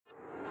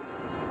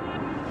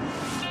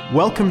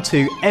Welcome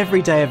to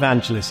Everyday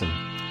Evangelism,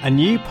 a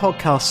new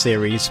podcast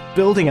series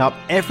building up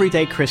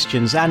everyday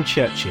Christians and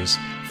churches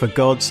for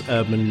God's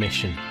urban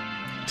mission.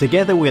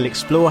 Together we'll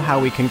explore how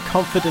we can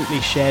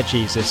confidently share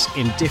Jesus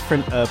in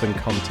different urban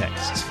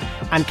contexts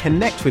and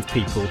connect with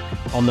people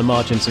on the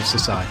margins of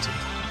society.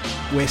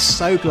 We're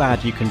so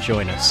glad you can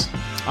join us.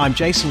 I'm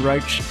Jason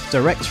Roach,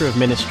 Director of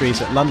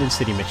Ministries at London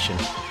City Mission,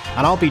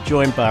 and I'll be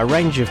joined by a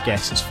range of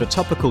guests for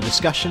topical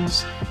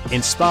discussions,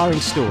 inspiring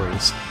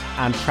stories,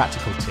 and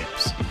practical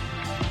tips.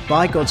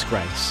 By God's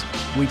grace,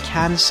 we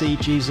can see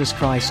Jesus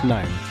Christ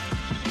known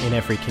in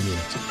every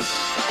community.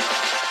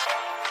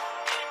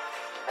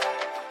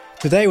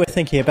 Today we're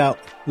thinking about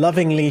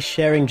lovingly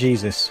sharing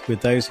Jesus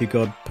with those who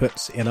God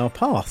puts in our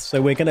path.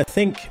 So we're going to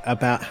think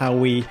about how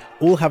we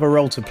all have a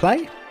role to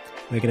play.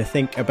 We're going to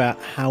think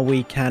about how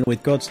we can,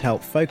 with God's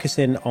help, focus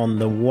in on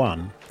the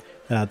one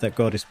that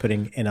God is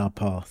putting in our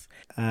path.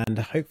 And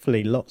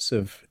hopefully lots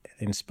of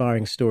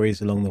inspiring stories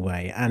along the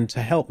way. And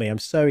to help me, I'm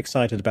so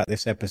excited about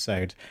this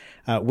episode.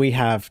 We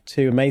have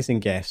two amazing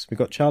guests. We've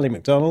got Charlie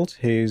McDonald,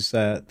 who's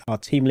our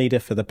team leader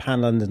for the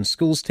Pan London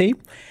Schools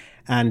team,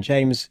 and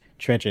James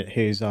Tredgett,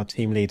 who's our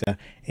team leader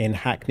in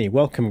Hackney.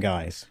 Welcome,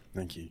 guys.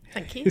 Thank you.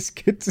 Thank you. It's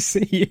good to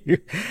see you.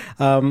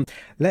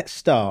 Let's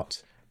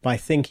start by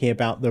thinking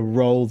about the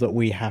role that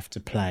we have to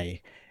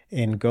play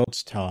in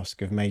God's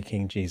task of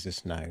making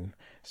Jesus known.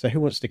 So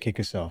who wants to kick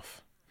us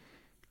off?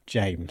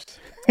 James.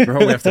 The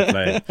role we have to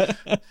play.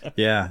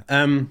 Yeah.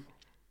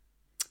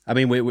 I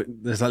mean,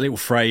 there's that little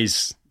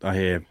phrase I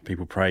hear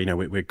people pray,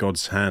 we're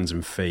God's hands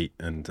and feet,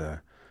 and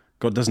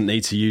God doesn't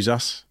need to use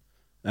us,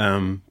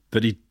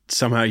 but he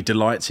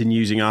delights in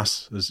using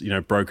us as,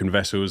 broken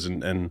vessels,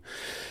 and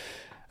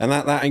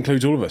that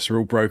includes all of us. We're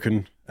all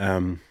broken,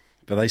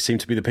 but they seem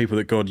to be the people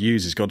that God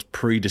uses. God's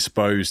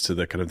predisposed to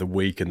the kind of the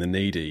weak and the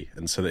needy,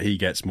 and so that he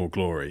gets more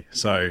glory.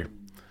 So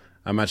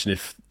I imagine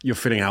if you're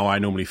feeling how I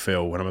normally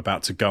feel when I'm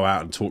about to go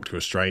out and talk to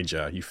a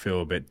stranger, you feel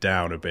a bit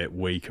down, a bit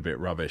weak, a bit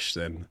rubbish,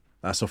 then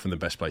that's often the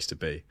best place to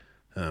be.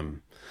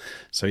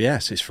 So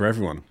yes, it's for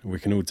everyone. We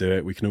can all do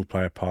it. We can all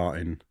play a part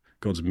in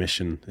God's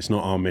mission. It's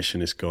not our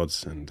mission, it's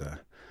God's. And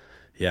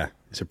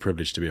it's a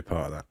privilege to be a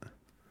part of that.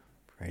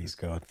 Praise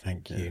God.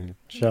 Thank you.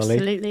 Charlie?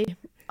 Absolutely.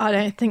 I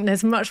don't think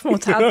there's much more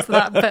to add to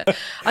that, but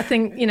I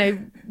think,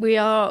 we're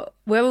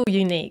all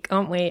unique,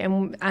 aren't we?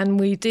 And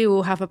we do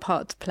all have a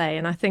part to play.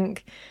 And I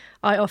think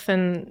I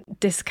often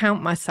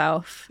discount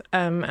myself,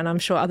 and I'm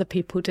sure other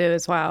people do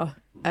as well.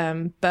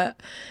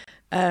 But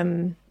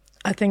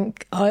I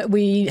think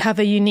we have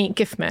a unique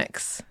gift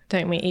mix,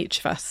 don't we, each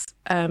of us?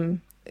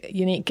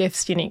 Unique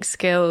gifts, unique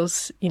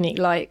skills, unique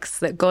likes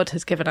that God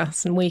has given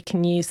us, and we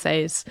can use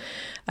those,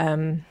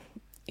 in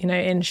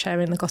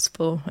sharing the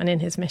gospel and in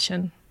his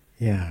mission.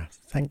 Yeah,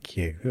 thank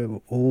you.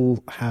 We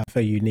all have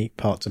a unique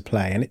part to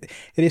play. And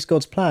it is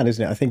God's plan,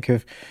 isn't it? I think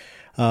of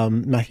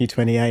Matthew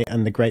 28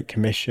 and the Great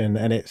Commission,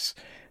 and it's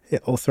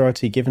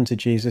authority given to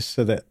Jesus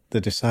so that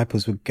the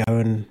disciples would go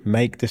and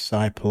make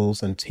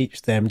disciples and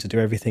teach them to do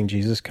everything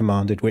Jesus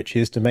commanded, which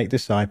is to make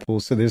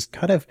disciples. So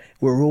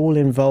we're all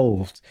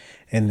involved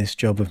in this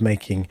job of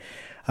making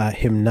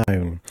him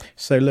known.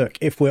 So look,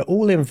 if we're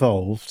all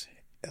involved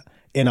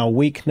in our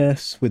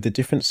weakness with the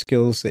different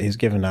skills that he's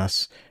given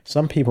us,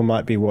 some people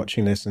might be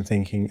watching this and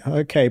thinking,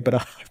 okay, but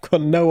I've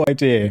got no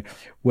idea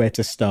where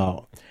to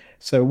start.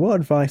 So what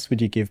advice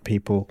would you give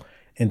people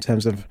in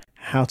terms of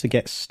how to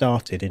get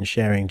started in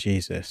sharing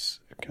Jesus?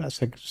 Can I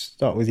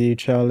start with you,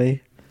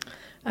 Charlie?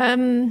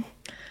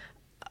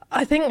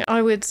 I think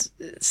I would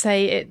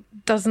say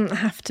it doesn't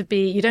have to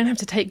be, you don't have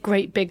to take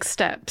great big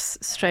steps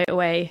straight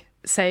away.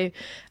 So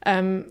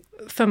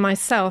for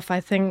myself, I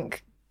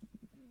think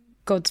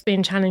God's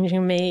been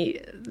challenging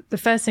me. The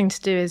first thing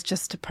to do is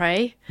just to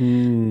pray.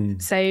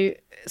 So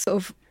sort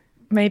of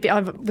maybe I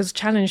was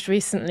challenged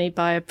recently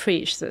by a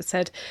preach that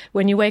said,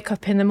 when you wake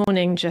up in the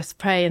morning, just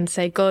pray and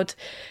say, God,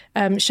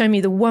 show me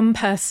the one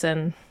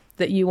person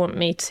that you want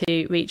me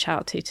to reach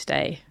out to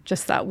today,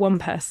 just that one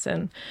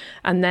person.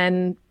 And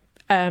then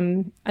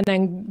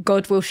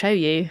God will show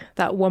you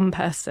that one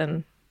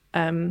person.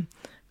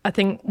 I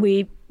think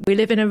we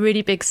live in a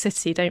really big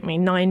city, don't we?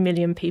 9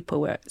 million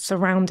people. We're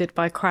surrounded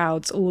by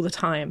crowds all the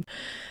time.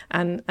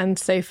 And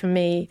so for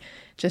me,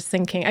 just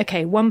thinking,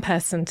 okay, one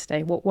person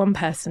today, what one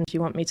person do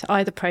you want me to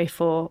either pray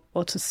for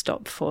or to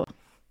stop for?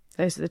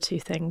 Those are the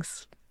two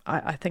things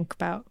I think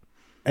about.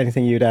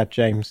 Anything you'd add,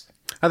 James?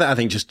 I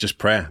think just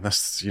prayer.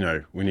 That's,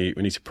 we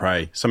need to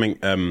pray. Something,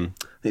 I think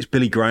it's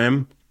Billy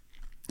Graham.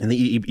 And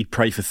he'd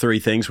pray for three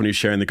things when he was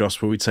sharing the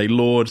gospel. He'd say,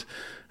 Lord,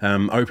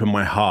 open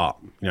my heart.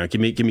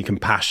 Give me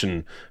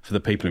compassion for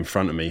the people in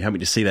front of me. Help me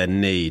to see their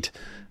need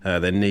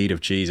of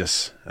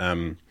Jesus.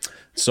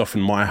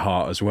 Soften my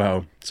heart as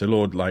well. So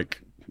Lord,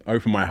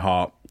 open my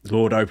heart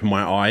Lord, open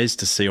my eyes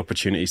to see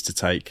opportunities to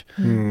take,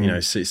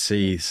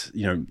 see,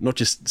 not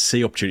just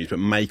see opportunities, but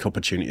make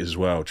opportunities as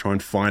well. Try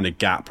and find a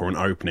gap or an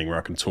opening where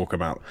I can talk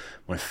about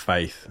my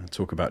faith and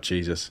talk about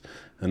Jesus.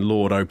 And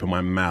Lord, open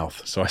my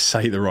mouth so I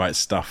say the right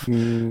stuff,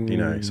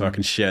 so I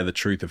can share the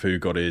truth of who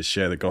God is,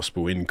 share the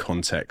gospel in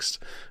context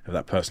of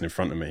that person in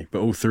front of me.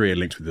 But all three are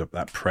linked with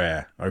that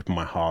prayer: open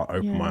my heart,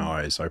 open my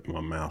eyes, open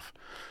my mouth.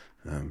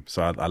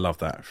 So I love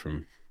that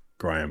from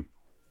Graham.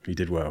 You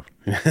did well.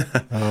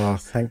 Oh,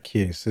 thank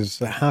you.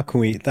 So how can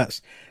we,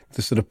 that's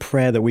the sort of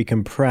prayer that we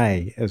can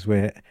pray as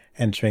we're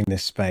entering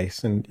this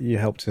space. And you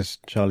helped us,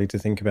 Charlie, to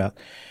think about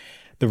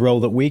the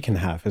role that we can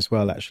have as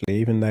well, actually,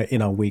 even though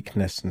in our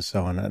weakness and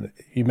so on. And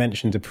you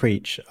mentioned to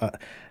preach.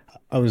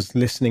 I was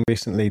listening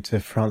recently to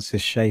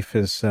Francis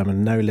Schaeffer's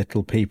sermon, No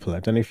Little People. I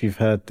don't know if you've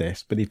heard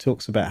this, but he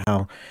talks about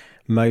how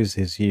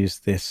Moses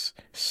used this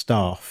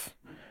staff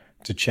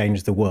to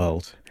change the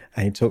world.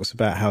 And he talks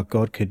about how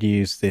God could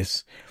use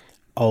this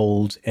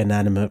old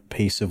inanimate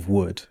piece of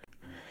wood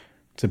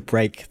to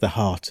break the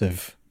heart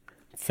of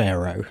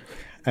Pharaoh.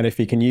 And if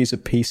he can use a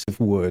piece of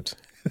wood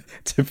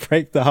to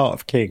break the heart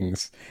of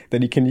kings,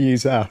 then he can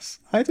use us.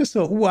 I just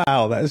thought,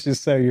 wow, that's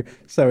just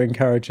so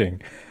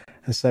encouraging.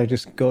 And so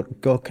just God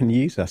can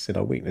use us in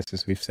our weakness,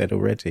 as we've said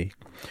already.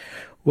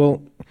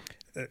 Well,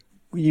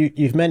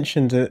 you've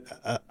mentioned,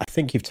 I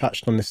think you've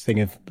touched on this thing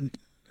of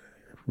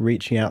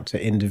reaching out to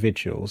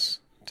individuals,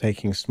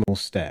 taking small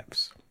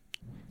steps.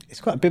 It's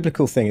quite a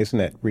biblical thing,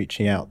 isn't it?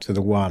 Reaching out to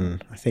the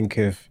one. I think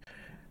of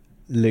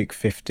Luke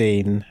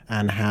 15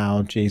 and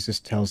how Jesus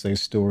tells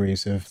those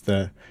stories of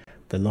the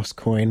lost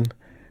coin.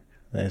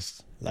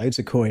 There's loads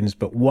of coins,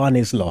 but one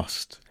is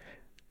lost.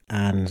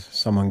 And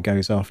someone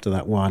goes after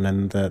that one,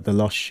 and the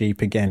lost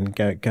sheep again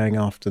going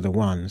after the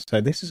one. So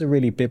this is a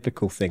really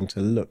biblical thing to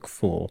look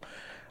for,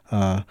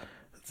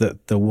 the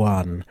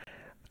one.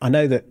 I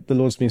know that the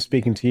Lord's been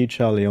speaking to you,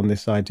 Charlie, on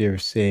this idea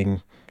of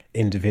seeing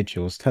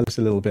individuals. Tell us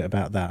a little bit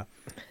about that.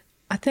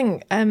 I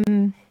think,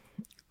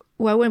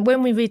 well,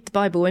 when we read the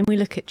Bible, when we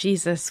look at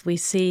Jesus, we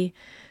see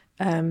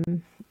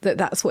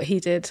that's what he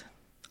did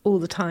all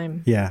the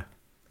time. Yeah.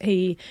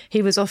 He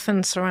was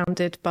often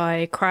surrounded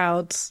by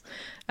crowds,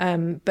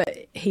 but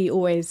he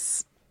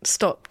always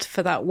stopped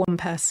for that one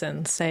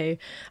person. So, I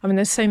mean,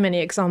 there's so many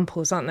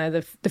examples, aren't there?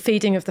 The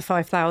feeding of the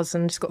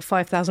 5,000, he's got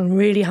 5,000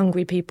 really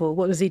hungry people.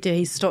 What does he do?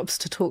 He stops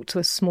to talk to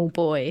a small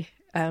boy,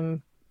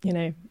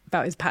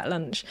 about his packed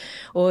lunch,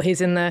 or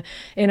he's in a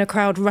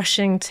crowd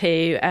rushing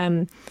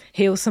to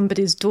heal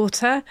somebody's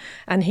daughter,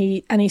 and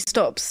he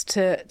stops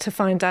to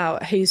find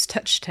out who's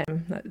touched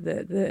him.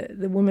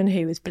 The woman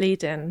who was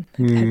bleeding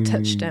had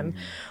touched him,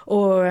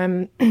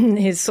 or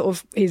he's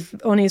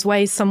on his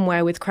way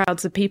somewhere with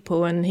crowds of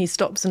people, and he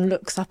stops and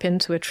looks up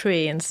into a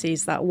tree and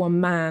sees that one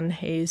man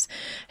who's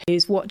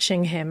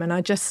watching him. And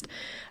I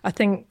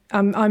think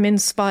I'm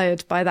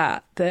inspired by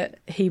that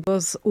he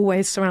was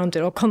always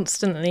surrounded, or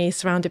constantly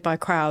surrounded by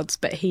crowds,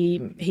 but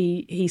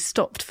he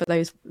stopped for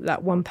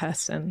that one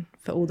person,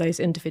 for all those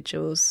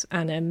individuals.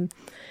 And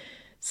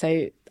so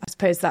I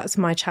suppose that's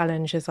my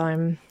challenge, as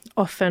I'm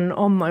often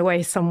on my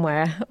way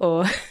somewhere,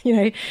 or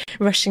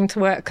rushing to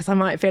work because I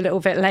might be a little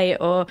bit late,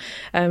 or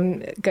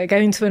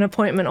going to an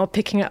appointment, or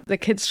picking up the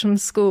kids from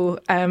school.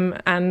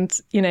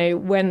 And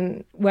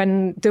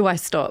when do I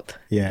stop?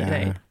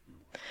 Yeah.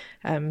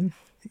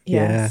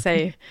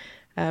 He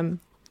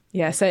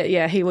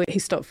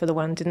stopped for the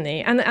one, didn't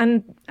he?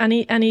 And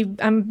he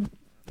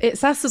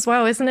it's us as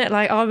well, isn't it?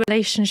 Like, our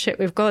relationship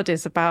with God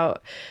is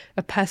about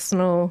a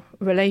personal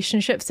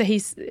relationship. So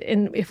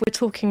if we're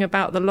talking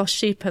about the lost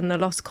sheep and the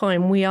lost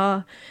coin, we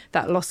are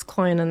that lost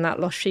coin and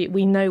that lost sheep.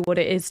 We know what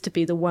it is to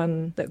be the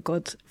one that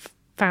God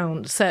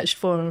searched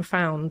for and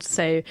found.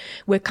 So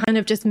we're kind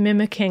of just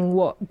mimicking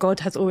what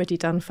God has already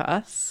done for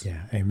us.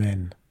 Yeah,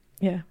 amen.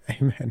 Yeah.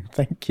 Amen.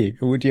 Thank you.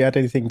 Would you add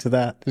anything to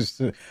that?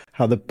 Just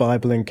how the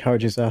Bible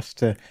encourages us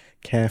to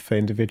care for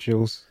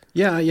individuals?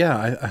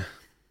 Yeah.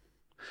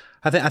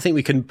 I think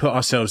we can put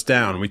ourselves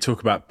down. We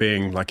talk about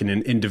being like in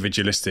an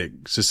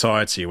individualistic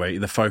society where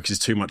the focus is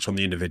too much on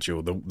the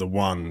individual, the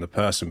one, the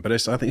person. But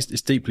I think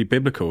it's deeply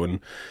biblical.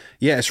 And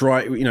yeah, it's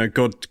right.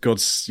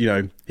 God's,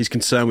 he's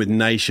concerned with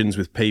nations,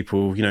 with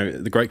people.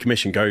 The Great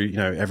Commission, go,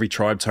 every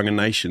tribe, tongue and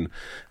nation.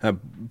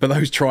 But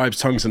those tribes,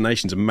 tongues and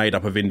nations are made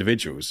up of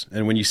individuals.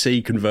 And when you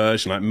see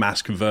conversion, like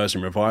mass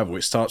conversion revival,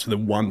 it starts with a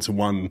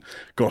one-to-one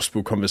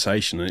gospel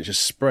conversation and it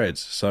just spreads.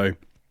 So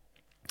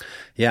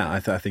yeah,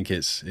 I think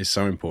it's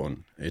so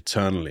important,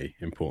 eternally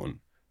important,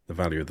 the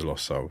value of the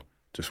lost soul,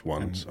 just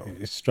one soul.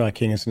 It's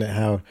striking, isn't it,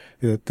 how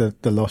the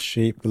lost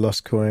sheep, the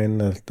lost coin,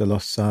 the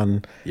lost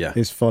son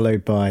is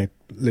followed by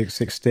Luke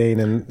 16.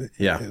 And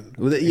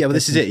well,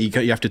 this is it. You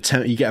have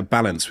to you get a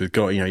balance with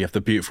God. You have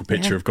the beautiful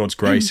picture of God's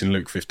grace in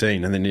Luke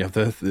 15, and then you have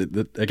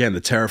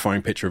the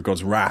terrifying picture of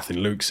God's wrath in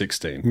Luke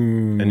 16.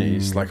 And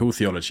it's like all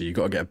theology, you've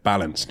got to get a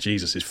balance.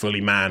 Jesus is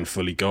fully man,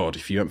 fully God.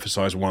 If you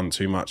emphasize one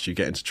too much, you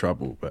get into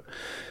trouble. But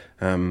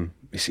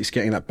it's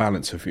getting that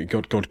balance of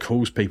God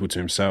calls people to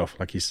himself.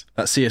 Like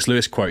that C.S.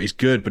 Lewis quote, he's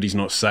good, but he's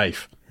not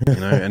safe.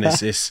 And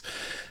it's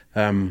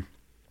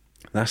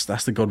that's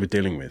the God we're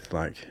dealing with.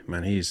 Like,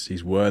 man,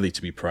 he's worthy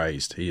to be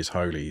praised. He is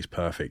holy. He's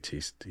perfect.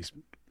 He's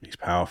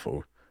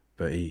powerful.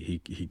 But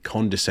he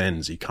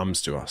condescends. He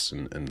comes to us,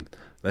 and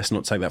let's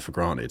not take that for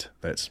granted.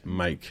 Let's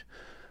make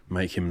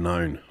him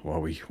known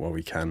while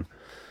we can.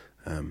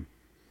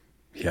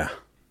 Yeah.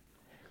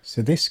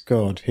 So this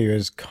God who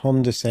has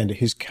condescended,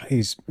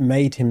 who's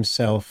made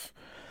himself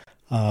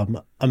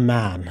a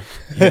man,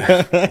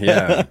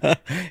 yeah.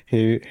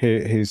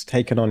 who's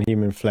taken on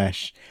human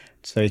flesh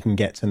so he can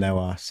get to know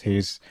us,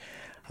 who's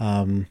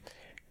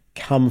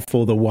come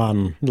for the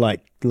one,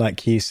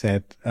 like you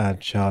said,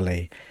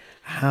 Charlie.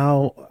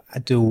 How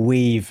do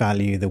we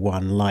value the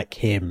one like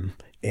him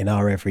in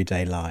our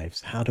everyday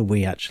lives? How do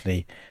we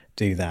actually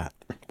do that?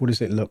 What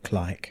does it look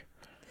like?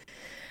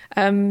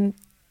 I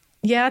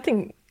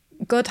think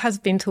God has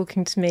been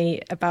talking to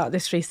me about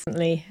this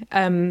recently.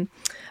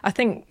 I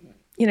think,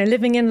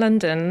 living in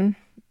London,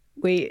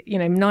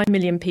 9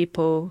 million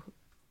people,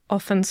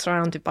 often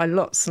surrounded by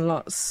lots and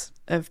lots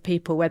of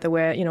people, whether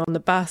we're, on the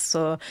bus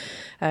or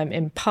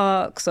in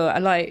parks, or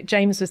like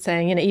James was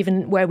saying,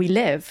 even where we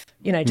live,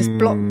 just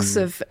blocks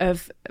of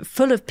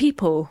full of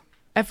people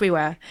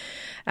everywhere.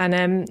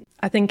 And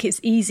I think it's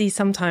easy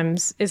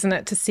sometimes, isn't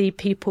it, to see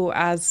people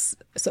as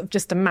sort of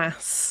just a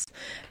mass.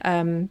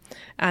 And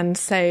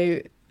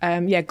so,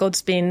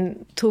 God's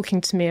been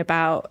talking to me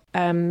about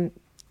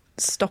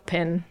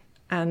stopping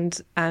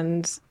and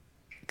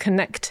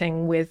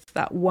connecting with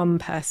that one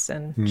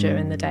person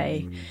during the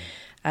day,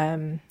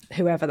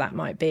 whoever that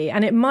might be.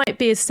 And it might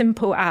be as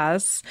simple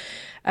as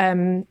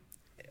on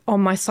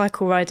my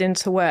cycle ride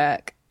into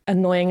work,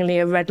 annoyingly,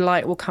 a red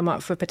light will come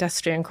up for a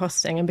pedestrian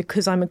crossing. And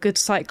because I'm a good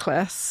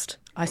cyclist,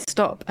 I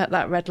stop at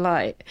that red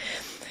light.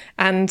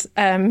 And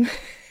a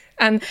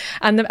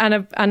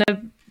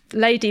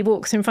lady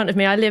walks in front of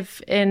me. I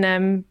live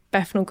in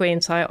Bethnal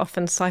Green, so I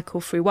often cycle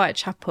through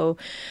Whitechapel.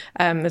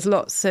 There's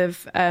lots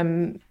of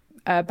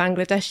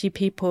Bangladeshi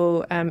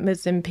people,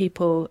 Muslim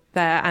people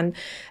there, and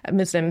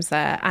Muslims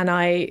there.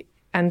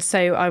 And so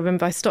I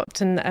remember I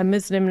stopped, and a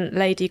Muslim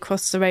lady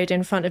crossed the road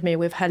in front of me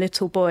with her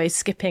little boy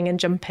skipping and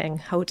jumping,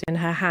 holding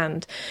her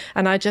hand.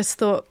 And I just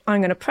thought,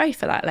 I'm going to pray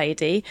for that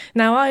lady.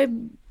 Now,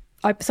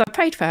 so I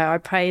prayed for her. I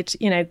prayed,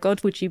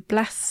 God, would you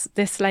bless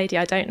this lady?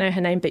 I don't know her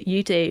name, but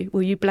you do.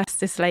 Will you bless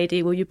this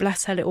lady? Will you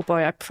bless her little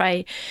boy? I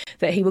pray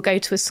that he will go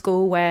to a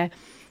school where,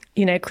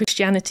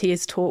 Christianity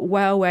is taught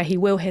well, where he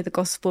will hear the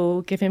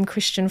gospel, give him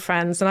Christian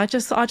friends. And I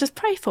just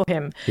pray for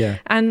him. Yeah.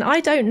 And I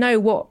don't know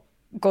what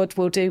God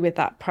will do with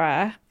that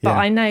prayer, but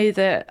I know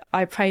that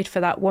I prayed for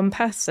that one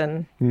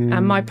person,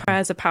 and my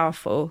prayers are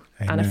powerful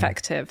and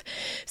effective.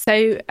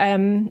 So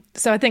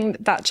I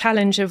think that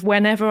challenge of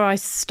whenever I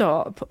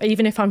stop,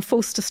 even if I'm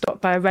forced to stop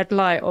by a red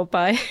light or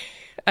by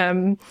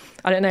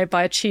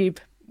by a tube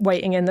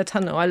waiting in the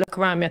tunnel, I look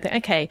around me, I think,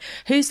 okay,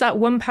 who's that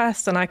one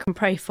person I can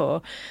pray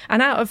for?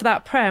 And out of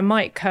that prayer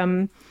might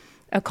come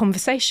a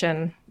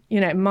conversation.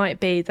 It might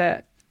be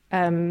that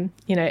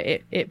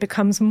it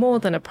becomes more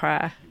than a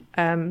prayer.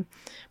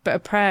 But a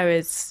prayer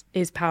is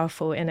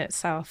powerful in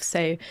itself.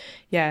 So,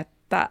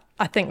 that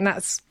I think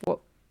that's what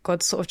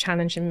God's sort of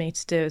challenging me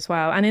to do as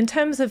well. And in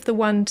terms of the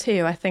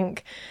 1-2, I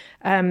think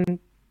I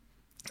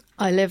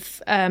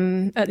live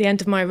at the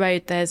end of my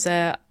road. There's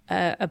a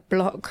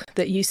block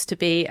that used to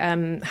be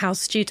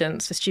house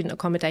students for student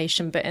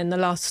accommodation, but in the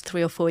last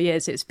 3 or 4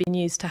 years, it's been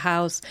used to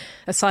house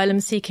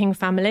asylum-seeking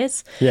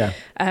families. Yeah.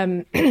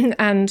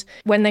 And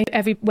when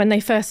they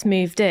first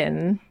moved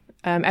in,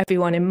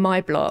 everyone in my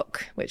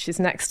block, which is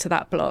next to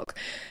that block,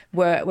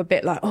 were a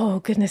bit like, oh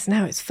goodness,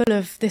 now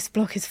this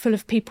block is full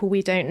of people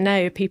we don't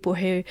know, people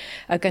whose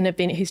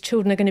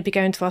children are going to be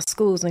going to our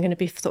schools and are going to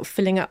be sort of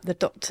filling up the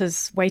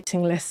doctor's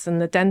waiting lists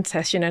and the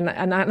dentist, and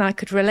I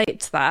could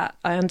relate to that.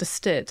 I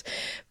understood.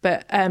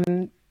 But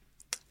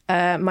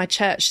my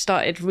church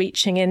started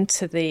reaching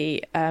into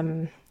the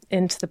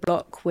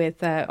block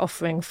with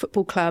offering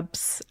football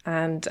clubs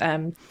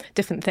and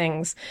different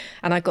things.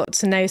 And I got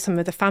to know some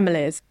of the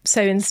families.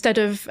 So instead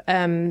of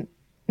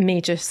me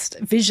just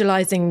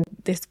visualising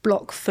this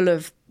block full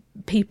of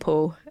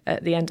people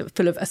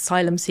full of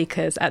asylum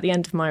seekers at the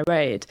end of my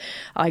road,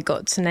 I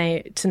got to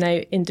know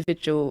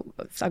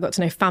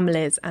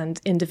families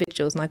and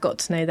individuals, and I got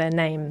to know their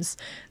names.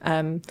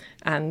 And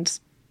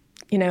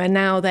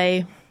now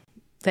they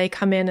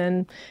come in,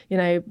 and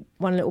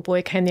one little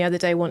boy came the other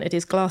day, wanted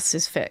his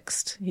glasses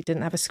fixed. He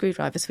didn't have a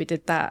screwdriver, so we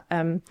did that.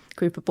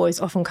 Group of boys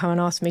often come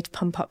and ask me to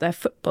pump up their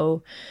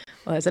football.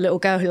 Or there's a little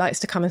girl who likes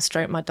to come and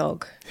stroke my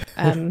dog.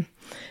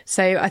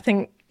 So I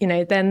think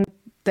then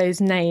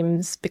those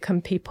names become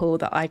people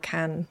that I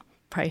can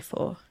pray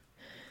for.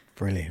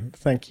 Brilliant.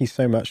 Thank you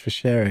so much for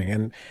sharing.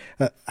 And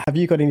have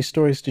you got any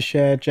stories to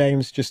share,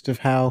 James, just of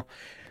how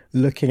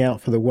looking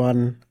out for the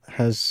one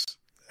has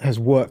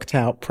worked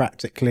out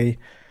practically?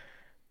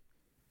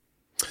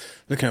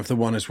 Looking out for the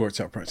one has worked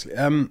out practically.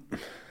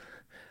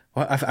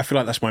 I feel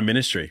like that's my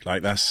ministry.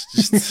 Like, that's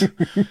just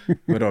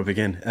where do I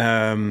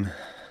begin?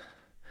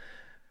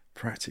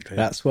 Practically.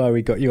 That's why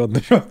we got you on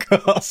the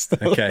podcast.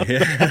 Okay.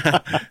 Yeah.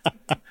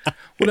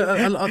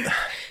 Well,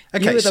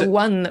 Okay, you were the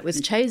one that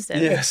was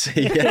chosen. Yes.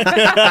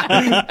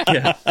 Yeah.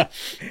 Yeah.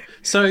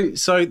 So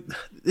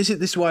this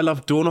is why I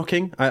love door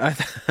knocking.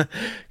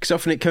 Because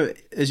often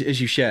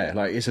as you share,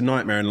 like it's a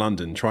nightmare in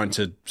London trying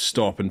to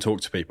stop and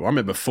talk to people. I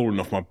remember falling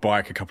off my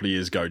bike a couple of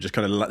years ago, just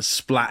kind of like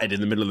splattered in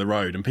the middle of the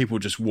road, and people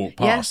just walk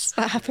past. Yes,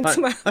 that happens.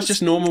 Like, that's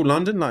just normal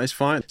London. Like it's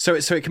fine. So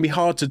it can be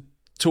hard to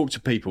talk to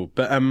people,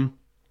 but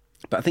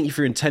I think if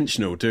you're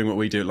intentional doing what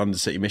we do at London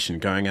City Mission,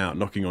 going out,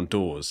 knocking on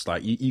doors,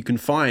 like you can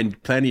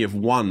find plenty of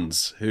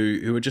ones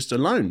who are just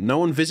alone. No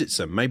one visits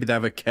them. Maybe they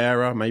have a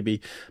carer,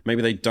 maybe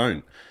they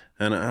don't.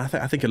 And I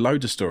think a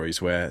load of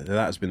stories where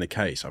that has been the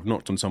case. I've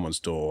knocked on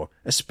someone's door,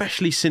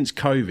 especially since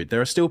COVID.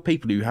 There are still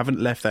people who haven't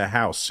left their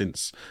house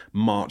since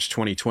March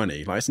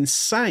 2020. Like, it's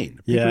insane.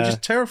 People are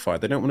just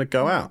terrified. They don't want to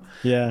go out.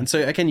 Yeah. And so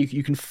again,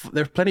 you can.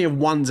 There are plenty of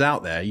ones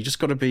out there. You just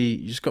got to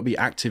be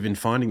active in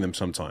finding them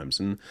sometimes.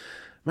 And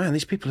man,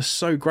 these people are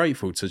so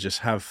grateful to just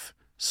have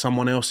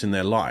someone else in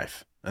their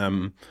life.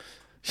 And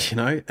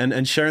sharing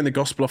the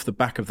gospel off the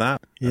back of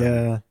that.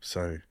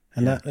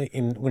 And that,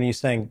 when you're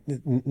saying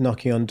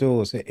knocking on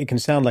doors, it can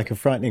sound like a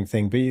frightening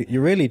thing, but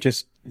you're really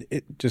just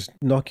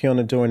knocking on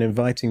a door and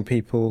inviting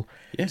people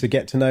to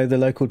get to know the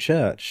local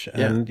church,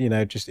 and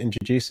just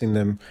introducing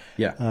them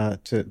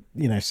to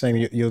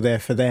saying you're there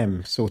for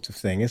them, sort of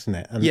thing, isn't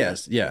it? And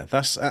yes,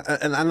 that's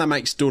and that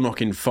makes door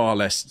knocking far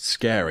less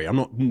scary. I'm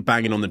not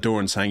banging on the door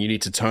and saying you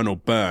need to turn or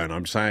burn.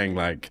 I'm saying,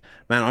 like,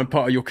 man, I'm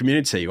part of your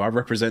community. I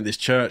represent this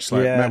church.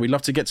 Like, man, we'd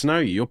love to get to know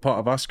you. You're part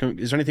of us.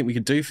 Is there anything we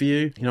could do for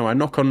you? I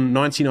knock on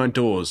 99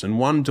 doors and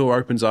one door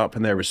opens up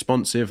and they're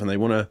responsive and they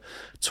want to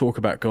talk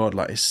about God.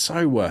 Like, it's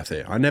so worth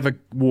it. I never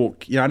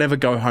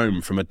go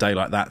home from a day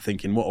like that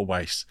thinking, what a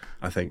waste.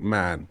 I think,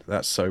 man,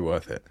 that's so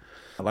worth it.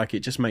 Like, it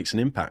just makes an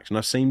impact. And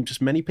I've seen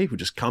just many people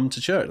just come to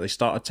church. They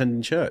start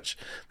attending church.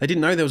 They didn't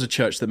know there was a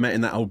church that met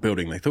in that old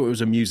building. They thought it was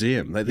a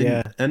museum. They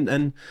didn't.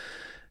 And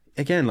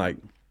again, like,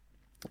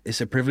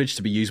 it's a privilege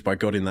to be used by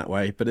God in that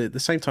way, but at the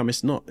same time,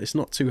 it's not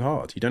too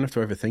hard. You don't have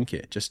to overthink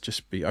it.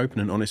 Just be open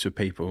and honest with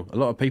people. A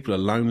lot of people are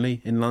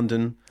lonely in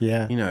London.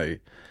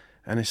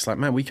 And it's like,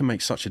 man, we can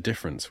make such a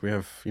difference. We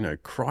have,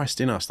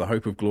 Christ in us, the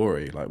hope of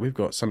glory. Like, we've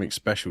got something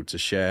special to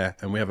share,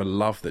 and we have a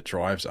love that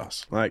drives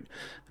us. Like,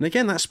 and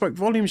again, that spoke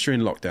volumes during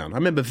lockdown. I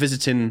remember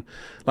visiting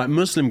like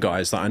Muslim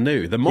guys that I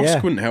knew. The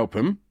mosque wouldn't help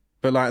them.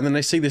 But like, and then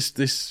they see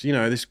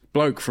this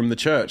bloke from the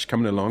church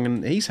coming along,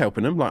 and he's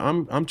helping them. Like,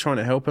 I'm trying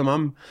to help them.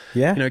 I'm,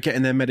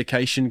 getting their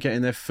medication,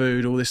 getting their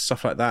food, all this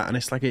stuff like that. And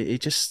it's like, it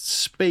just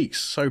speaks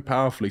so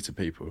powerfully to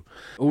people.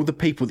 All the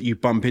people that you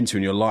bump into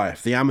in your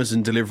life, the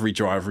Amazon delivery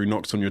driver who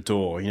knocks on your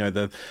door,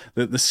 the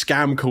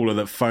scam caller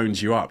that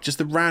phones you up, just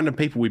the random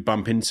people we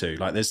bump into.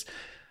 Like,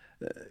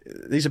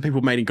 these are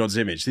people made in God's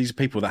image. These are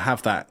people that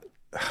have that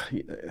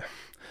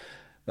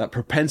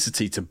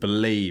propensity to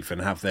believe and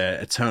have their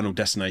eternal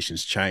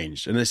destinations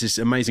changed. And there's this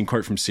amazing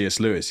quote from C.S.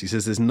 Lewis. He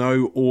says, there's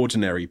no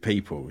ordinary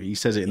people. He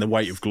says it in The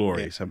Weight of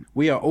Glory. So,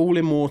 we are all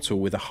immortal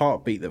with a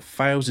heartbeat that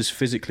fails us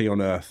physically on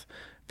earth,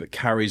 but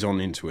carries on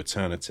into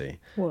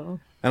eternity. Whoa.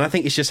 And I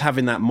think it's just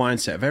having that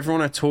mindset of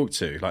everyone I talk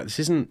to, like, this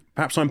isn't,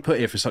 perhaps I'm put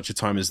here for such a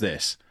time as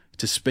this,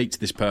 to speak to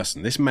this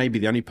person. This may be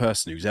the only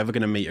person who's ever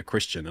going to meet a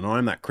Christian, and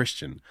I'm that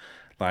Christian.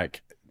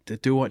 Like,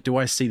 do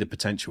I see the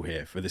potential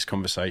here for this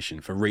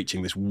conversation, for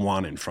reaching this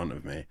one in front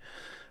of me?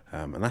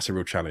 And that's a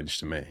real challenge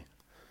to me.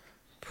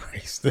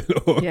 Praise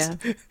the Lord. Yeah.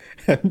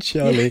 And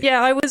Charlie.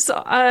 Yeah, I was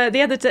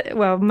the other day,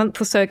 a month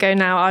or so ago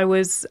now,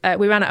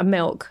 we ran out of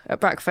milk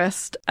at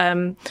breakfast.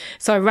 So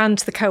I ran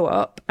to the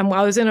Co-op, and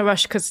I was in a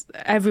rush because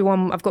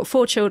I've got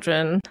 4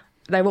 children.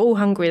 They were all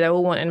hungry. They were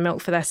all wanting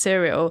milk for their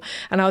cereal.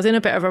 And I was in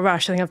a bit of a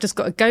rush. I think I've just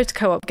got to go to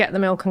Co-op, get the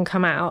milk and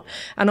come out.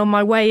 And on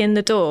my way in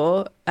the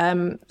door,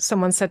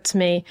 someone said to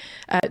me,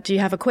 do you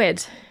have a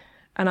quid?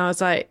 And I was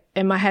like,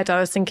 in my head, I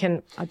was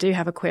thinking, I do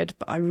have a quid,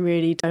 but I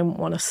really don't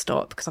want to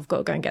stop because I've got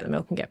to go and get the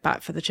milk and get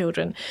back for the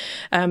children.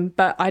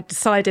 But I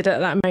decided at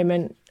that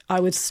moment I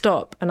would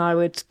stop and I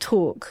would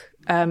talk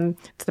to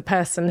the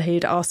person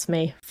who'd asked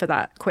me for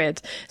that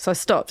quid. So I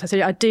stopped. I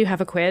said, I do have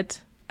a quid.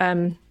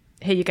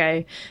 Here you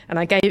go. And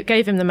I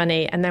gave him the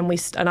money, and then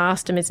I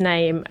asked him his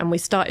name, and we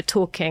started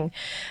talking.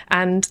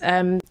 And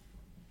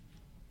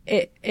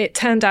it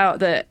turned out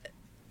that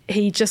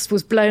he just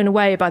was blown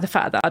away by the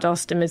fact that I'd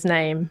asked him his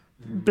name,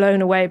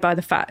 blown away by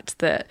the fact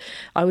that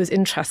I was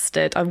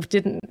interested.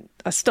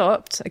 I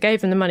stopped, I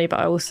gave him the money, but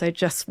I also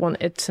just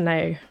wanted to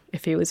know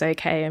if he was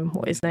okay and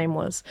what his name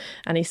was.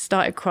 And he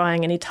started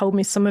crying, and he told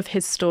me some of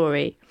his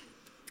story.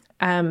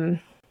 And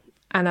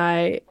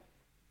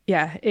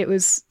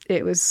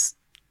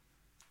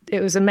it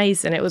was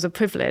amazing. It was a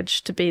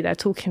privilege to be there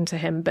talking to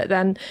him. But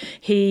then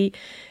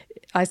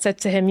I said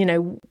to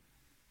him,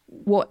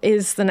 what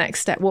is the next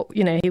step?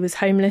 He was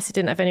homeless. He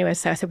didn't have anywhere to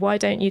stay. I said, why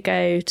don't you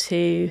go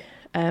to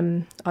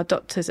our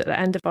doctors at the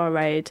end of our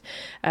road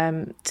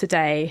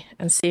today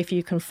and see if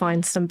you can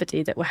find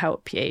somebody that will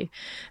help you?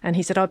 And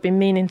he said, I've been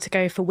meaning to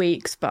go for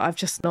weeks, but I've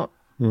just not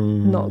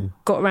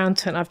got around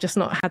to it, and I've just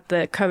not had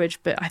the courage.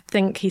 But I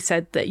think he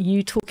said that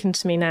you talking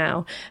to me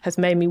now has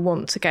made me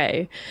want to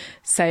go.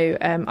 So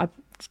I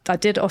I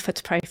did offer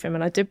to pray for him,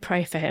 and I did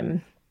pray for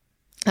him.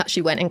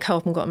 Actually went in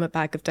Co-op and got him a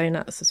bag of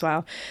donuts as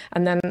well.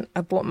 And then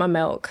I bought my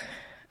milk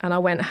and I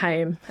went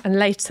home. And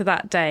later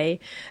that day,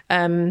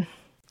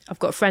 I've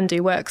got a friend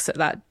who works at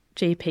that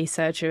GP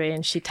surgery,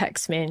 and she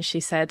texted me and she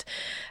said,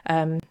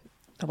 I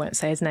won't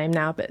say his name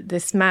now, but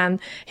this man,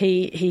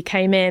 he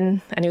came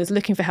in and he was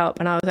looking for help,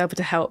 and I was able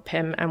to help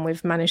him, and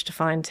we've managed to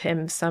find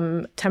him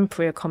some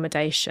temporary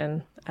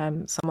accommodation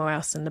somewhere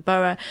else in the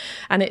borough.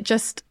 And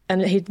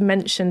he'd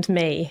mentioned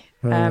me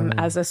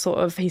as a sort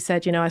of, he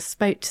said, I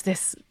spoke to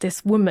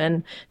this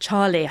woman,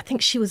 Charlie. I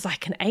think she was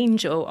like an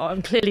angel. Oh,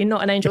 I'm clearly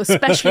not an angel,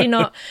 especially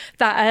not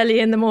that early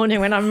in the morning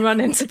when I'm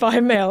running to buy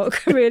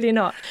milk. Really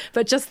not.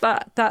 But just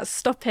that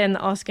stopping,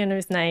 asking him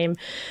his name,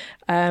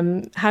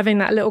 having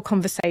that little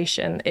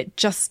conversation, it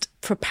just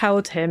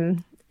propelled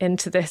him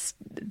into this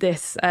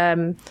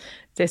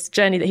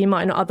journey that he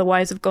might not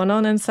otherwise have gone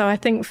on. And so I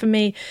think for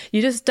me,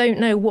 you just don't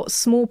know what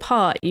small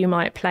part you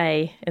might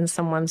play in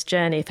someone's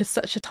journey for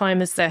such a time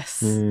as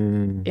this.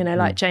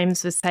 Like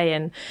James was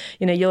saying,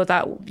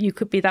 you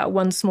could be that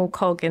one small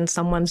cog in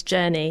someone's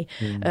journey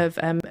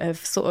of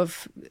sort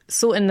of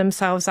sorting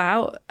themselves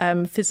out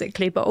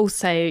physically, but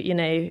also,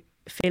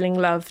 feeling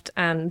loved.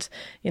 And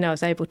I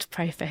was able to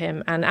pray for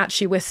him, and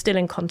actually we're still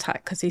in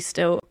contact because he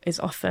still is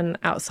often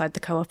outside the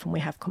Co-op and we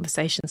have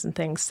conversations and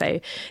things. So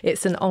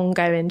it's an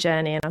ongoing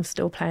journey, and I'm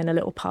still playing a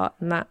little part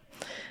in that,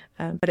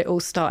 but it all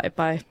started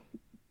by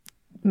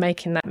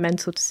making that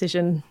mental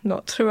decision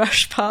not to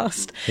rush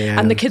past.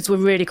 And the kids were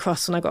really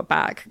cross when I got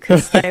back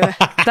because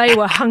they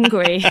were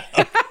hungry.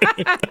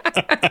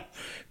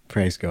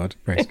 Praise God.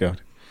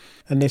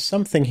 And there's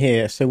something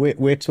here. So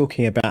we're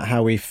talking about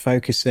how we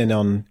focus in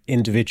on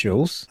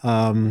individuals.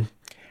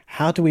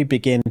 How do we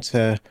begin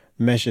to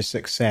measure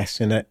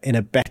success in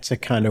a better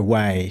kind of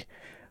way?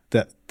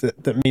 That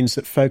means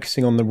that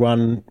focusing on the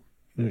one,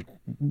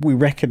 we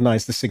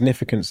recognise the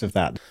significance of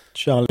that.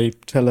 Charlie,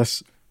 tell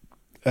us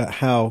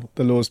how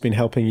the Lord's been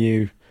helping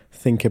you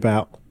think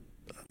about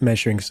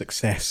measuring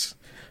success.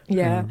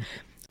 Yeah,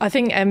 I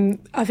think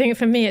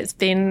for me it's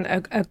been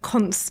a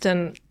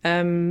constant.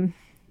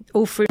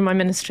 All through my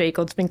ministry,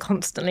 God's been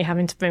constantly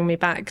having to bring me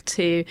back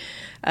to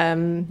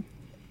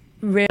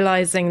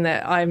realising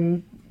that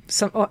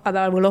that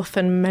I will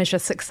often measure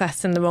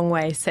success in the wrong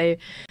way. So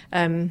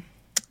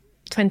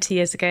 20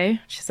 years ago,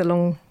 which is a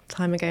long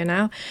time ago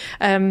now,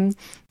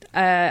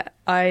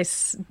 I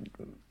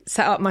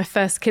set up my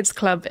first kids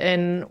club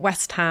in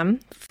West Ham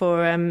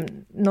for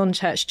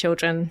non-church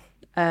children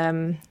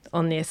on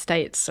the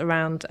estates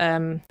around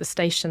the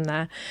station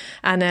there.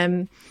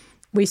 And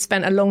we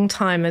spent a long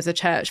time as a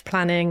church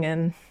planning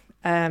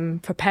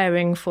and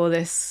preparing for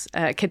this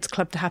kids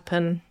club to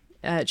happen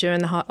during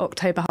the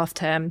October half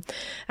term,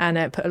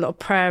 and put a lot of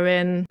prayer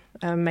in,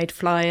 made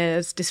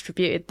flyers,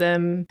 distributed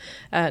them,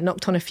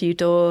 knocked on a few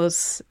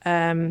doors,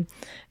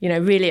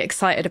 really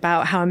excited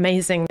about how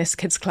amazing this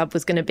kids club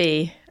was going to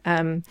be.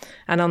 And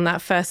on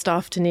that first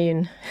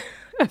afternoon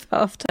of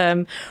half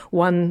term,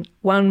 one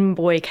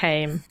boy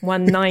came,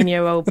 one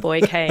 9-year-old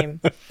boy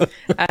came,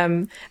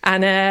 and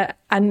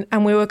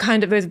we were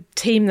kind of a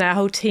team there, a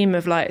whole team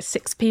of like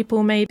 6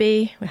 people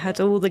maybe. We had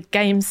all the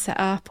games set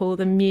up, all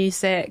the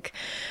music,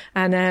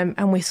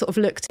 and we sort of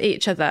looked at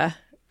each other,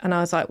 and I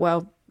was like,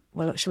 well,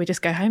 should we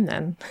just go home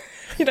then?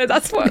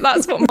 That's what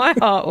my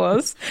heart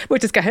was. We'll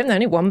just go home.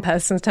 Only one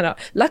person's turned up.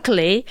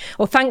 Luckily,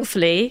 or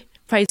thankfully,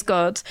 praise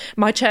God,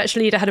 my church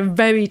leader had a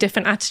very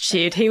different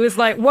attitude. He was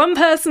like, one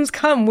person's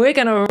come, we're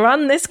going to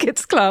run this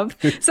kids club.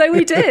 So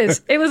we did.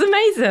 It was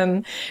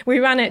amazing. We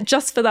ran it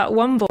just for that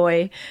one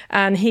boy,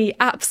 and he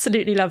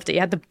absolutely loved it. He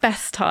had the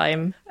best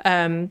time.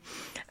 And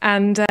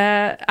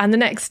the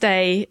next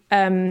day,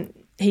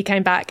 he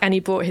came back and he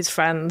brought his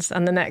friends,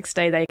 and the next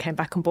day they came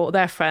back and brought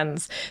their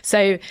friends.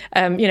 So,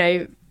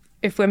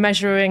 if we're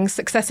measuring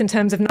success in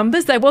terms of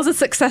numbers, there was a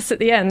success at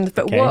the end.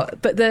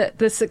 But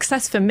the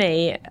success for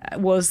me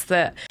was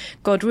that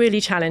God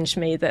really challenged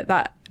me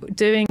that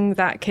doing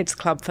that kids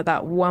club for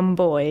that one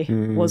boy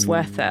was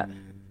worth it.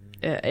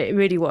 It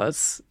really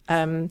was.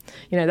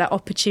 That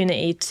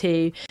opportunity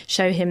to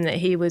show him that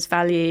he was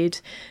valued,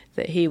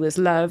 that he was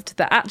loved,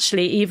 that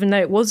actually, even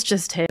though it was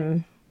just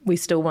him, we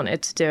still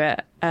wanted to do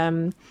it.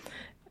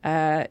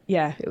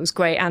 It was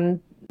great. And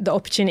the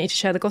opportunity to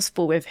share the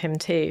gospel with him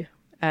too.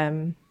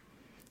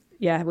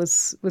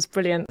 Was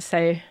brilliant.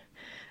 So,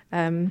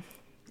 and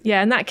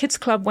that kids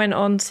club went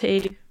on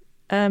to,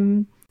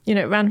 it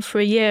ran for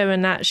a year,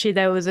 and actually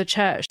there was a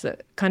church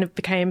that kind of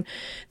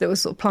that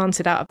was sort of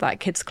planted out of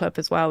that kids club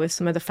as well, with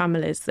some of the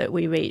families that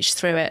we reached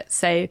through it.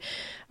 So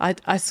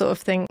I sort of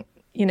think,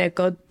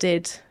 God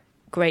did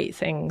great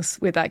things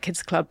with that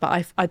kids club,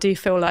 but I do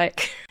feel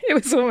like it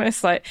was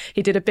almost like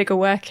he did a bigger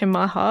work in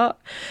my heart,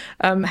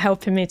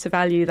 helping me to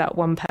value that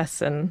one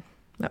person,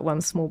 that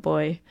one small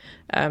boy.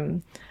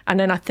 And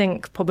then I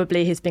think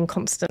probably he's been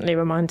constantly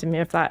reminding me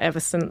of that ever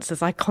since,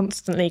 as I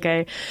constantly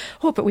go,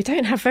 but we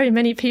don't have very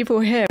many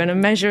people here, and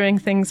I'm measuring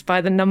things by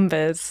the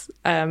numbers.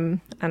 And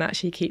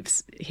actually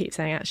keeps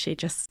saying, actually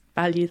just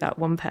value that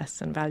one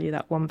person.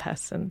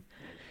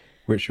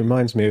 which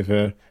reminds me of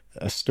a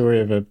story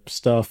of a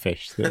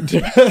starfish. That,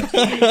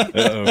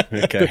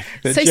 okay.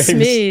 So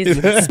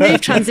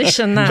smooth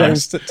transition there.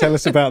 James, tell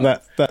us about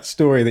that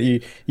story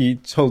that you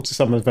told to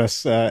some of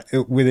us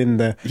within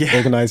the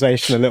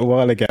organisation a little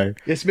while ago.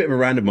 It's a bit of a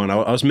random one.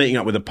 I was meeting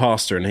up with a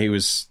pastor, and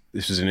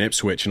this was in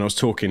Ipswich, and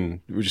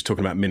we were just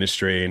talking about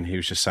ministry, and he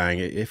was just saying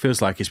it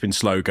feels like it's been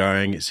slow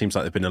going. It seems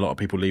like there've been a lot of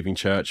people leaving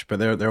church, but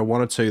there are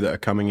one or two that are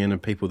coming in, and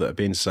people that are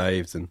being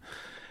saved.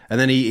 And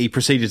then he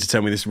proceeded to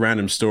tell me this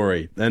random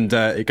story, and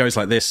it goes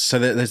like this. So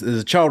there's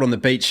a child on the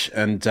beach,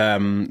 and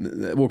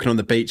walking on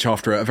the beach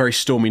after a very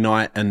stormy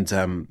night, and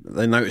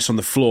they notice on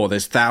the floor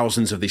there's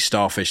thousands of these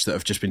starfish that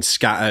have just been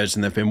scattered,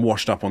 and they've been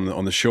washed up on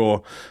the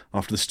shore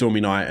after the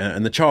stormy night.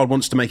 And the child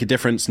wants to make a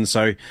difference, and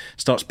so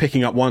starts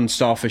picking up one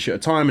starfish at a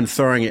time and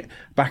throwing it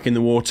back in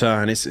the water.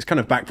 And it's kind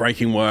of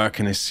backbreaking work,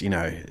 and it's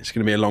going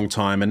to be a long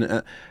time.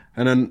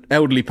 And an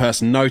elderly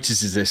person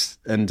notices this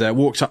and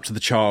walks up to the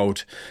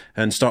child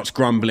and starts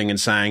grumbling and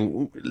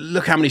saying,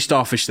 "Look how many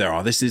starfish there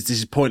are. This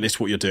is pointless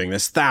what you're doing.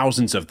 There's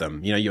thousands of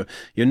them. You're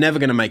never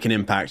going to make an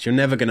impact. You're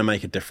never going to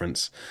make a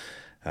difference.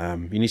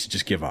 You need to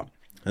just give up."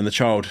 And the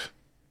child,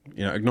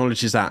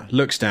 acknowledges that,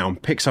 looks down,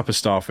 picks up a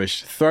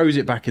starfish, throws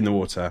it back in the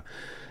water,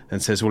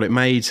 and says, "Well, it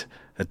made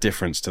a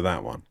difference to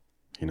that one.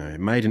 It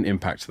made an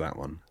impact to that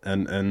one."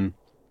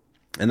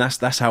 And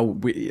that's how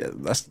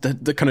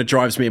that kind of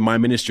drives me in my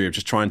ministry of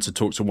just trying to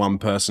talk to one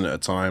person at a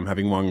time,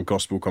 having one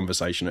gospel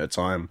conversation at a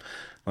time.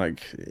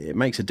 Like, it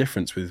makes a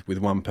difference with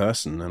one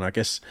person. And I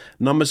guess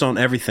numbers aren't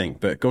everything,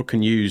 but God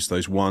can use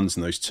those ones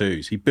and those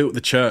twos. He built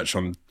the church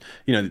on,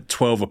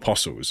 12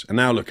 apostles. And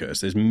now look at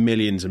us. There's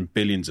millions and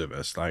billions of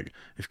us. Like,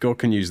 if God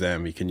can use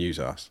them, he can use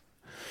us.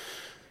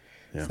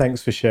 Yeah.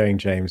 Thanks for sharing,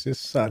 James. It's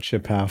such a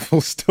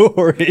powerful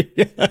story.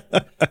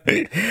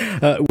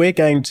 We're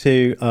going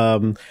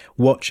to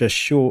watch a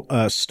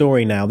short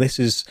story now. This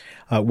is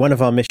one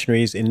of our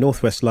missionaries in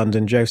northwest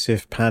London,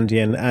 Joseph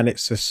Pandian, and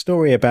it's a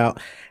story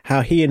about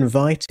how he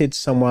invited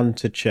someone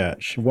to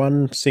church,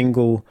 one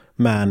single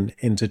man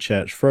into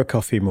church for a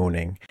coffee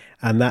morning,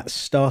 and that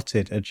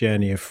started a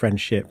journey of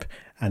friendship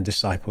and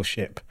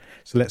discipleship.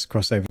 So let's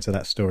cross over to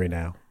that story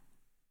now.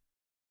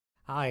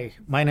 Hi,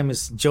 my name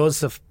is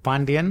Joseph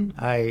Pandian.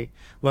 I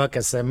work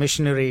as a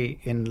missionary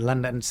in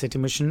London City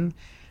Mission.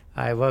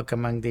 I work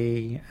among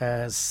the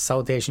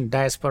South Asian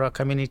diaspora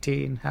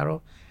community in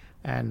Harrow.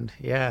 And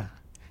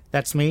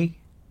that's me.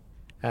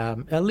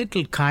 A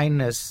little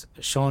kindness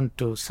shown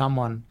to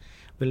someone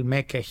will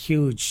make a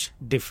huge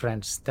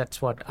difference. That's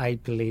what I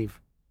believe.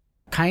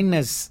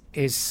 Kindness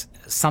is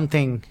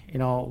something,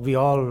 we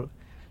all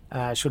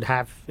should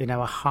have in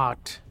our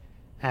heart,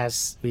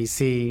 as we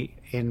see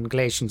in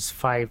Galatians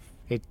 5.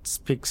 It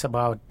speaks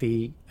about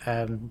the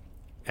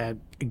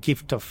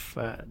gift of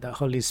the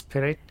Holy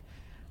Spirit.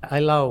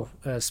 I love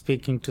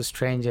speaking to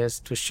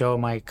strangers to show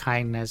my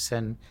kindness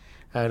and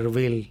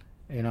reveal,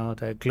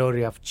 the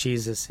glory of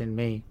Jesus in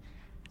me.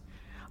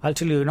 I'll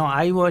tell you,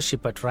 I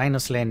worship at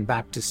Reynolds Lane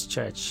Baptist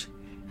Church,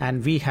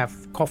 and we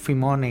have coffee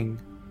morning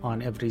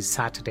on every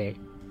Saturday.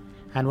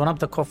 And one of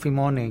the coffee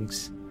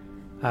mornings,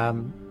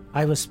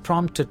 I was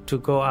prompted to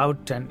go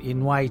out and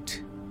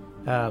invite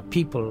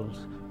people,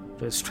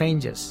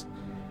 strangers.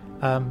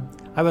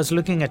 I was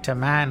looking at a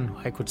man.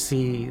 I could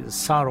see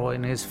sorrow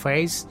in his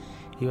face.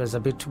 He was a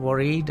bit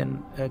worried,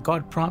 and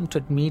God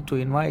prompted me to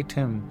invite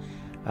him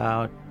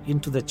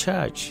into the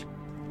church.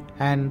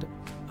 And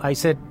I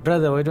said,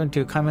 "Brother, why don't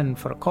you come in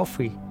for a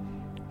coffee?"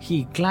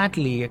 He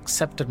gladly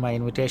accepted my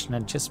invitation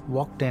and just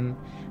walked in,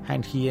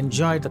 and he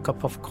enjoyed the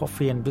cup of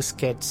coffee and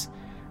biscuits.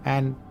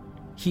 And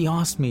he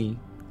asked me,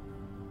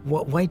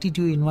 "Why did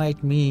you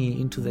invite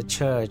me into the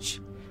church?"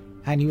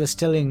 And he was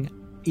telling,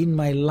 "In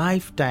my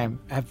lifetime,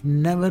 I've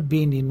never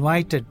been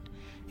invited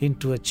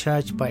into a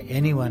church by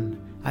anyone.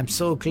 I'm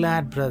so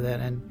glad, brother."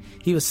 And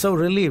he was so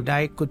relieved.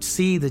 I could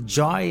see the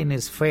joy in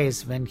his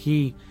face when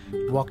he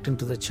walked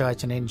into the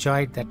church and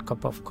enjoyed that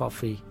cup of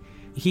coffee.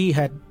 He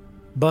had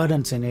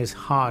burdens in his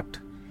heart.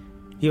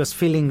 He was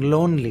feeling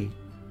lonely.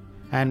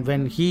 And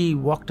when he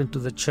walked into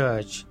the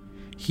church,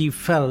 he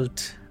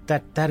felt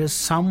that there is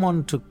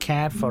someone to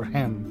care for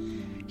him.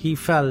 He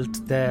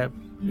felt that,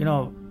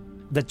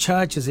 the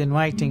church is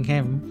inviting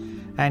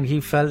him, and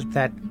he felt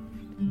that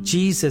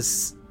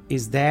Jesus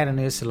is there in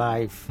his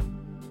life.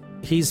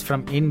 He's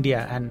from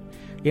India, and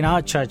in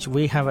our church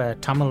we have a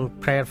Tamil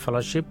prayer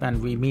fellowship, and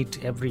we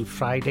meet every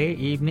Friday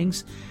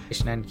evenings.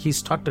 And he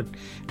started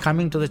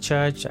coming to the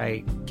church.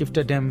 I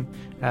gifted him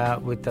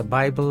with the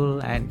Bible,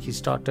 and he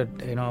started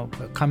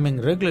coming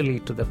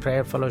regularly to the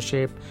prayer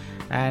fellowship,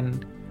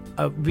 and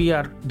we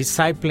are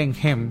discipling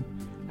him.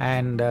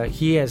 And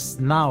he has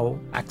now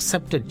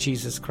accepted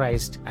Jesus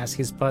Christ as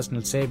his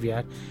personal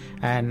Savior.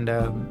 And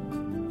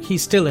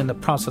he's still in the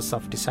process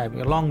of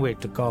discipling, a long way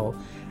to go.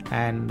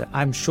 And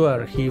I'm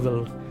sure he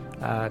will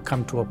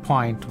come to a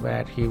point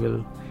where he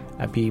will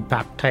be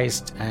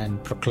baptized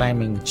and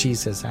proclaiming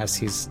Jesus as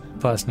his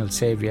personal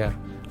Savior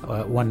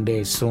one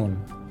day soon.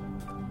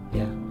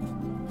 Yeah.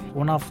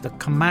 One of the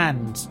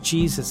commands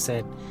Jesus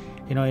said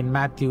in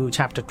Matthew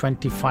chapter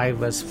 25,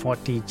 verse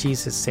 40,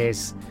 Jesus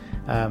says,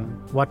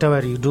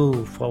 whatever you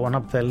do for one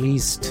of the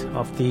least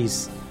of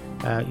these,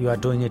 you are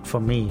doing it for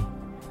me.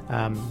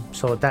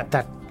 So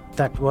that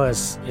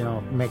verse,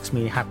 makes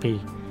me happy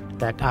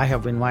that I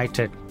have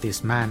invited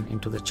this man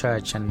into the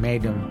church and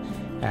made him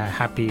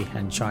happy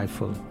and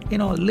joyful.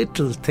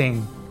 Little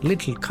thing,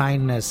 little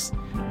kindness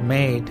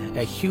made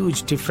a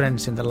huge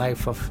difference in the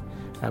life of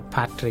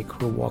Patrick,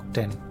 who walked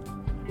in.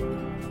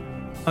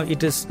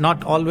 It is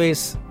not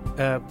always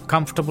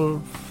comfortable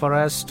for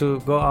us to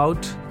go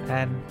out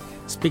and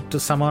speak to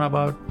someone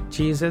about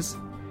Jesus,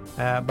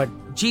 but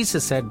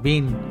Jesus had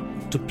been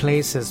to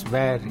places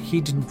where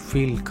he didn't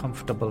feel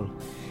comfortable.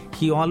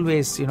 He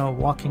always,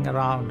 walking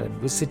around and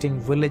visiting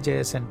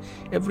villages, and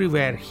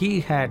everywhere he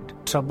had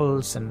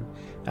troubles and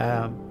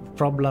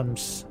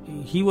problems.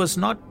 He was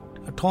not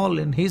at all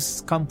in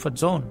his comfort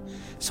zone.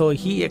 So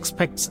he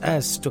expects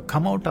us to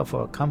come out of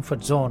our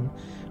comfort zone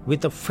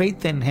with a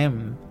faith in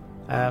him.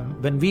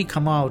 When we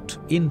come out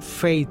in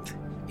faith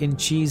in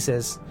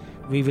Jesus,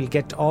 we will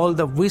get all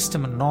the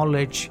wisdom and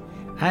knowledge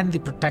and the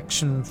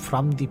protection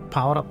from the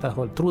power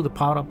of through the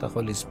power of the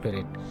Holy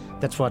Spirit.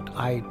 That's what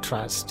I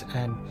trust.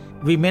 And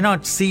we may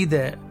not see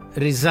the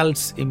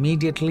results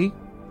immediately,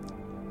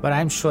 but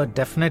I'm sure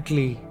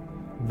definitely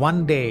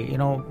one day,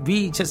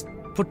 we just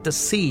put the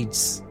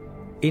seeds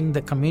in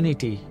the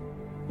community.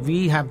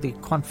 We have the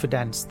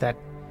confidence that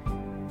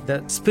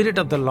the Spirit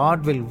of the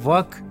Lord will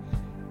work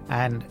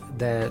and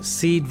the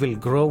seed will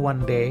grow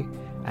one day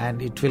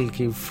and it will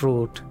give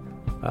fruit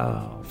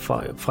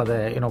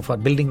for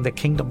building the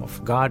kingdom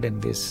of God in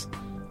this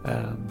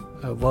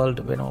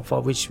world,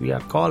 for which we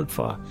are called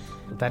for.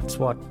 That's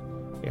what,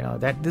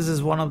 that this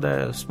is one of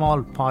the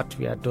small part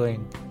we are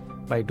doing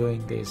by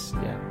doing this.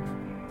 Yeah,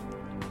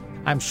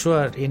 I'm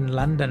sure in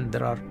London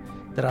there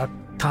are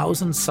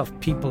thousands of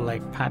people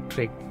like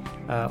Patrick.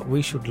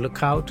 We should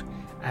look out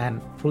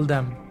and pull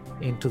them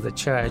into the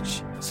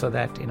church so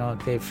that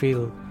they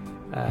feel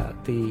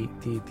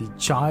the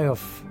joy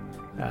of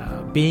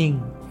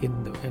being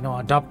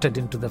adopted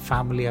into the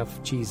family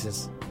of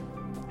Jesus.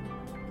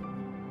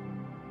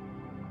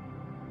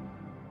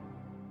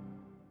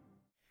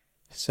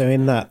 So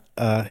in that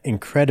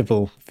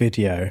incredible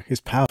video,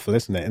 it's powerful,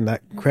 isn't it? In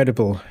that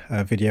incredible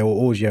video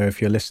or audio, if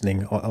you're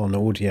listening on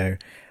audio,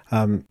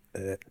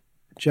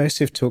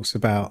 Joseph talks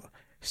about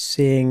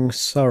seeing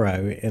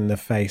sorrow in the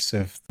face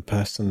of the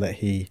person that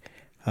he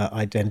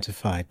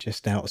identified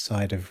just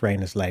outside of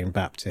Rayners Lane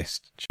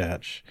Baptist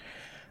Church.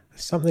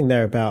 There's something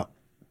there about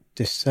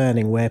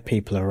discerning where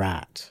people are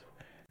at.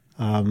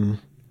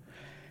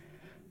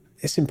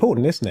 It's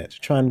important, isn't it, to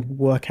try and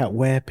work out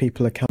where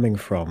people are coming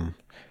from.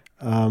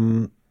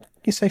 Can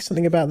you say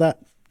something about that,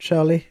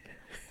 Charlie?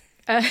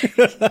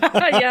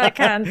 Yeah, I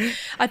can.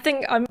 I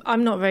think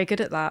I'm not very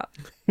good at that.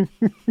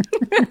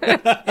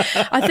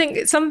 I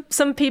think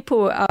some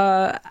people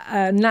are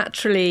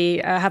naturally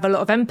have a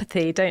lot of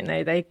empathy, don't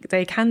they?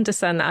 They can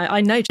discern that.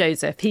 I know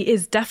Joseph. He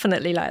is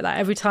definitely like that.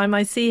 Every time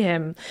I see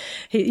him,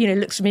 he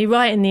looks me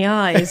right in the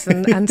eyes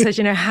and says,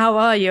 how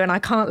are you? And I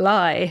can't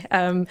lie.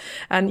 And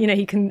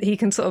he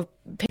can sort of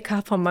pick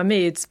up on my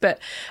moods, but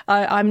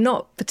I'm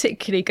not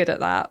particularly good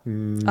at that.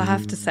 I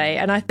have to say.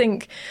 And I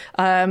think.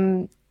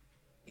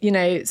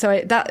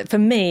 So that for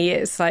me,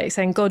 it's like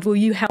saying, God, will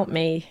you help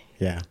me?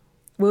 Yeah.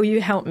 Will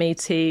you help me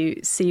to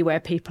see where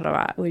people are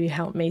at? Will you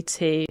help me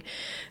to,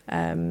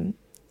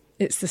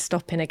 it's the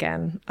stopping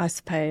again, I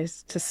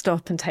suppose, to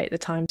stop and take the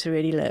time to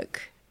really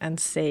look and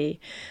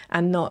see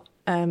and not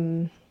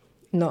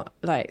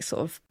like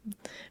sort of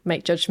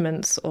make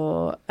judgments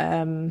or,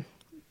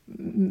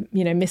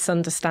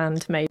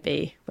 misunderstand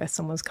maybe where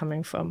someone's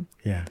coming from.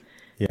 Yeah.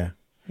 Yeah.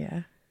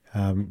 Yeah.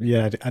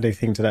 Add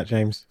anything to that,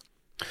 James?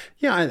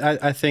 Yeah,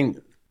 I think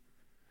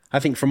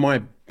from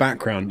my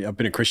background, I've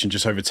been a Christian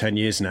just over 10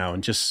 years now,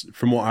 and just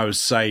from what I was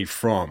saved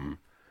from,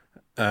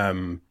 I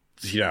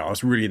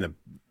was really in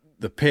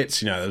the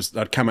pits.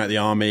 I'd come out of the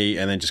army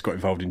and then just got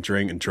involved in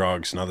drink and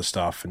drugs and other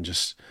stuff, and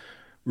just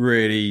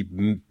really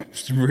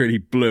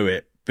blew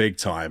it big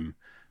time.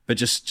 But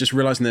just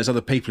realizing there's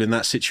other people in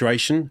that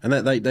situation, and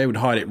that they would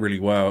hide it really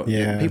well.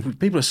 Yeah,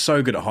 people are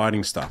so good at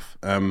hiding stuff,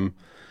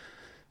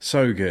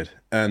 so good,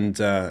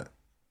 and.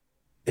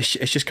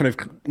 It's just kind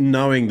of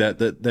knowing that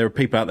there are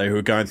people out there who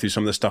are going through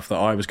some of the stuff that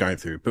I was going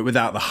through, but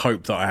without the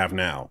hope that I have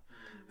now.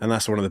 And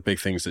that's one of the big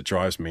things that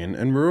drives me.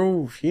 And we're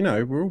all,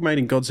 we're all made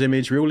in God's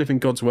image. We all live in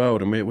God's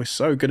world, and we're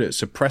so good at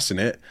suppressing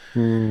it.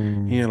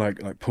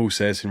 Like Paul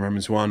says in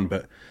Romans 1.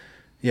 But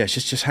yeah, it's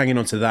just hanging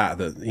on to that,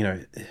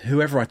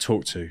 whoever I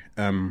talk to,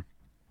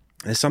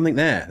 there's something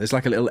there. There's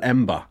like a little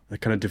ember, a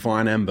kind of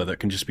divine ember that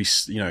can just be,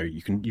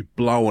 you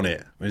blow on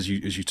it as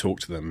you talk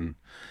to them.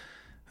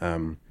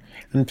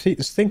 And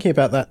thinking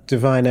about that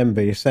divine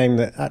ember, you're saying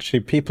that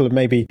actually people are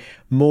maybe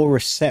more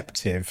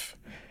receptive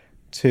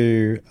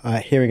to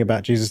hearing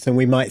about Jesus than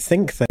we might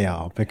think they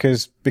are,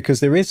 because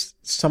there is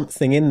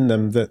something in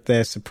them that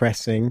they're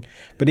suppressing.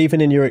 But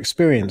even in your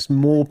experience,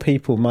 more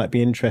people might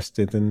be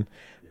interested than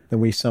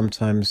we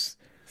sometimes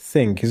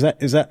think. Is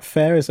that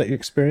fair? Is that your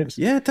experience?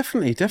 Yeah,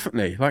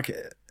 definitely. Like,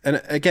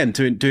 and again,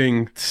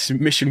 doing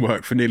mission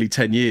work for nearly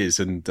 10 years,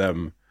 and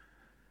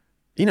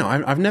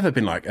I've never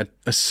been like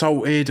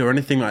assaulted or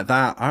anything like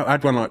that. I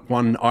had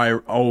one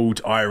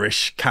old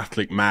Irish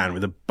Catholic man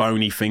with a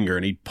bony finger,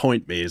 and he'd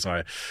point me as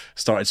I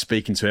started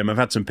speaking to him. I've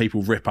had some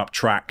people rip up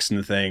tracks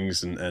and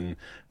things,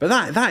 but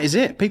that is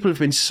it. People have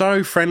been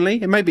so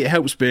friendly, and maybe it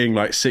helps being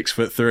like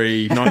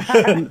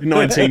 6'3",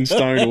 19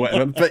 stone or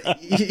whatever.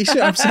 But you see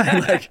what I'm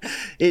saying? Like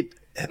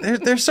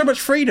there's so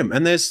much freedom,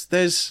 and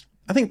there's.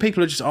 I think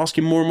people are just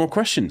asking more and more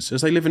questions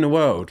as they live in the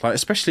world. Like,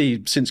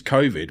 especially since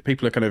COVID,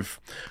 people are kind of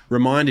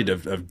reminded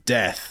of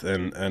death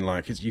and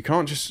like, you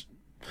can't just,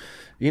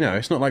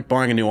 it's not like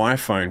buying a new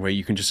iPhone where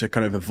you can just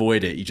kind of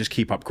avoid it. You just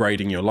keep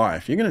upgrading your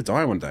life. You're going to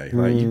die one day.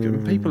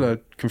 Like, people are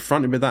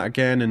confronted with that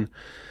again. And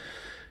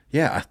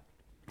yeah,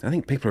 I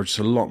think people are just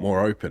a lot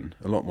more open.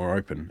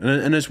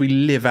 And as we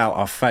live out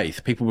our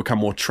faith, people become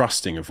more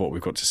trusting of what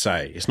we've got to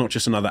say. It's not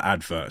just another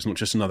advert. It's not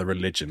just another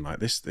religion. Like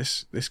this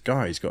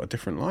guy, he's got a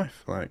different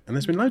life. Like, and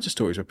there's been loads of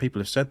stories where people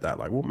have said that.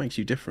 Like, what makes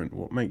you different?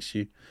 What makes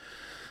you?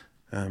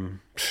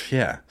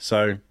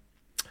 So.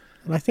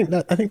 I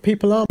think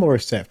people are more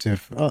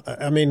receptive.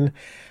 I mean,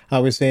 I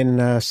was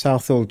in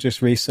Southall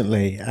just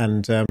recently,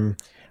 and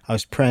I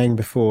was praying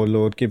before,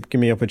 Lord, give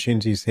me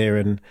opportunities here,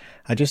 and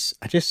I just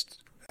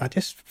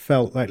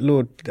felt like,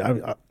 Lord,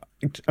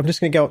 I'm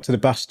just going to go up to the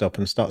bus stop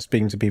and start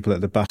speaking to people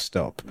at the bus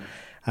stop.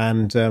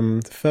 And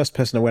the first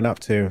person I went up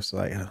to was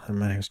like, oh,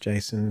 my name's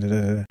Jason. Da,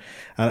 da, da.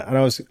 And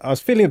I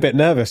was feeling a bit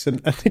nervous. And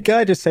the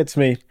guy just said to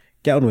me,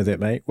 get on with it,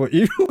 mate. What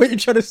you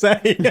trying to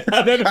say? And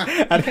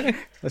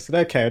I said,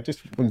 okay, I just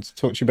wanted to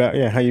talk to you about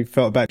how you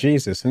felt about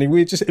Jesus. And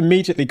we just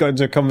immediately got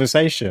into a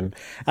conversation,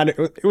 and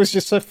it was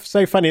just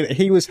so funny that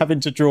he was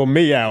having to draw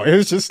me out. It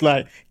was just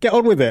like, get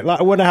on with it. Like,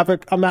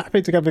 I'm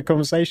happy to have a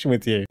conversation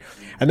with you.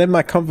 And then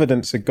my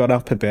confidence had got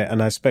up a bit,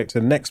 and I spoke to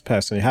the next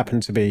person who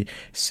happened to be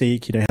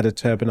Sikh, had a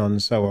turban on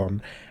and so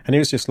on. And he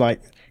was just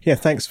like, yeah,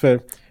 thanks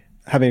for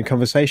having a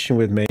conversation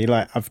with me.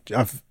 Like,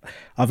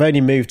 I've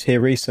only moved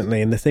here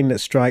recently, and the thing that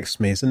strikes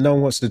me is that no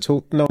one wants to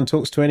talk. No one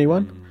talks to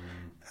anyone.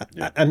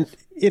 Yeah. And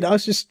I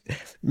was just,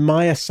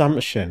 my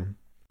assumption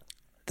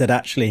that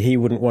actually he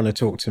wouldn't want to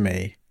talk to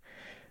me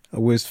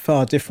was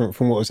far different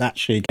from what was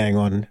actually going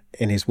on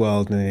in his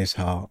world and in his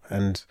heart.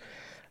 And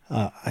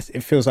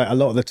it feels like a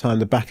lot of the time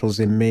the battle's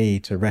in me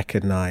to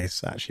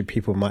recognise actually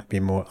people might be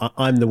more.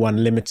 I'm the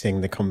one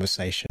limiting the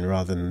conversation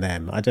rather than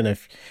them. I don't know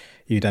if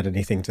you'd add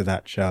anything to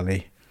that,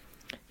 Charlie.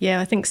 Yeah,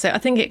 I think so. I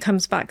think it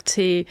comes back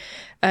to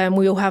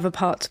we all have a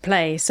part to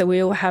play. So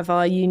we all have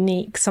our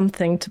unique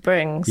something to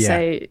bring. Yeah.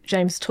 So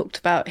James talked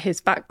about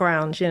his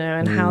background,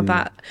 and how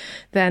that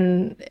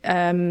then,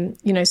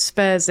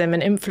 spurs him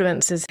and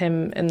influences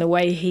him in the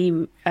way he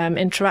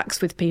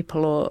interacts with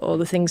people or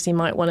the things he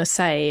might want to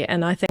say.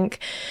 And I think,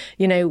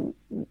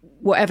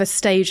 whatever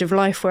stage of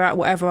life we're at,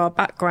 whatever our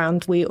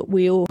background, we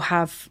all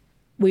have.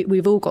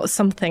 We've all got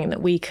something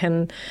that we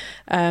can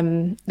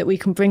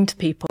bring to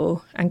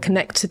people and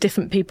connect to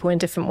different people in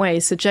different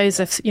ways. So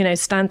Joseph,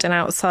 standing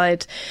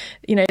outside,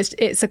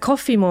 it's a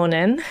coffee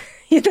morning,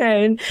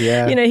 and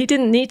he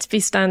didn't need to be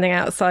standing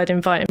outside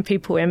inviting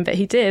people in, but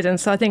he did. And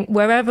so I think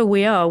wherever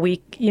we are, we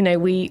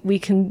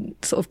can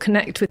sort of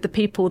connect with the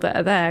people that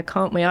are there,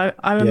 can't we?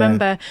 I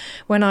remember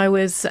when I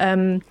was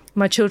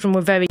my children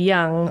were very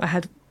young. I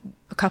had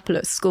a couple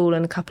at school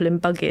and a couple in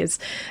buggies,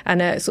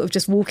 and sort of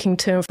just walking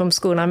to and from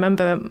school. And I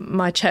remember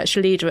my church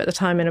leader at the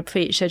time in a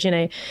preach said,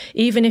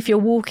 even if you're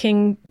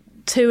walking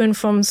to and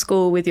from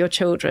school with your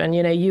children,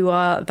 you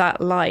are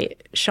that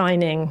light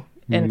shining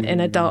in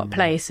a dark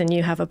place, and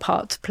you have a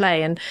part to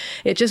play. And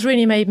it just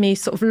really made me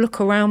sort of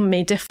look around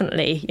me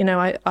differently.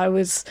 I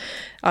was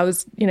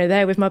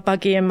there with my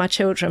buggy and my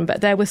children,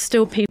 but there were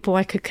still people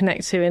I could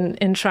connect to and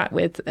interact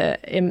with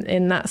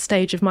in that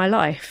stage of my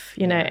life.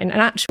 In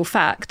actual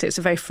fact, it's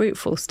a very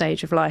fruitful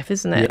stage of life,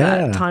 isn't it?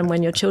 Yeah. That time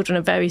when your children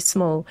are very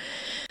small.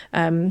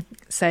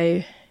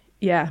 So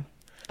yeah,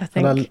 I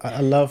think. And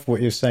I love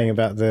what you're saying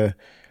about the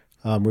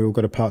we all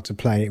got a part to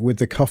play with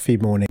the coffee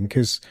morning,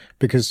 because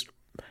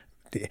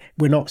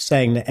we're not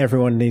saying that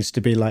everyone needs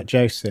to be like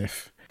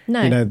Joseph.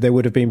 No. There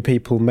would have been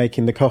people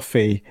making the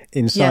coffee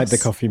inside the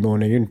coffee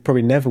morning and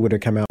probably never would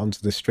have come out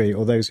onto the street,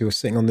 or those who were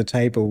sitting on the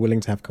table willing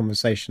to have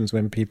conversations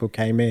when people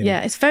came in.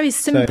 Yeah, it's very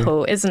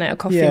simple, isn't it, a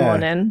coffee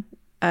morning?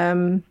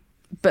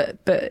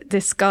 But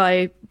this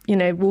guy,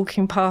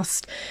 walking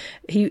past,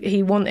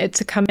 he wanted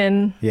to come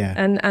in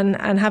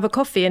and have a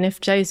coffee. And if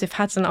Joseph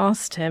hadn't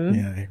asked him...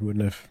 Yeah, he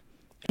wouldn't have.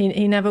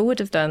 He never would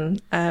have done.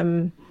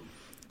 So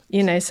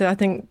I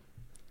think...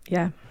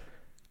 Yeah.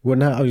 Well,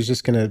 no, I was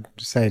just going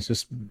to say,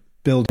 just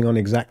building on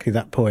exactly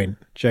that point,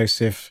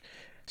 Joseph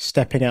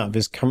stepping out of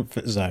his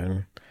comfort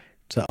zone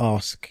to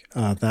ask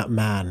that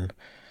man.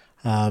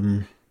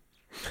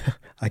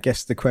 I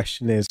guess the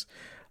question is,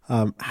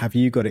 have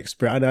you got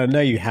experience? I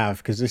know you have,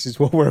 because this is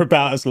what we're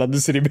about as London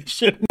City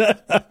Mission,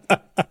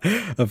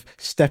 of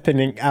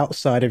stepping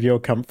outside of your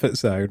comfort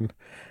zone.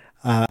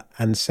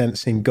 and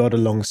sensing God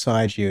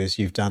alongside you as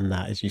you've done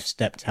that, as you've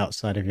stepped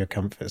outside of your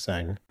comfort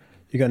zone.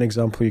 You got an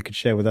example you could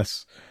share with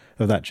us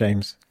of that,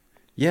 James?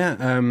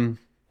 Yeah.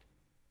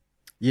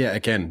 Yeah,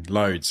 again,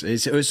 loads.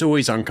 It's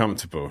always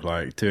uncomfortable,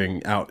 like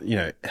talking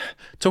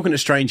to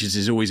strangers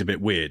is always a bit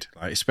weird,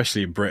 like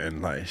especially in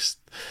Britain. Like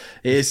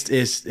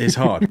it's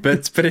hard,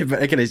 but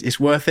again, it's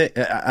worth it.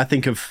 I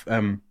think of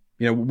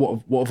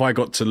what have I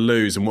got to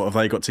lose and what have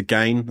they got to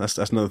gain? That's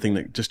another thing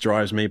that just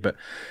drives me. But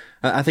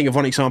I think of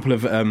one example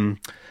of a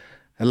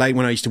lady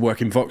when I used to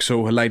work in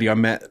Vauxhall, a lady I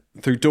met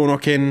through door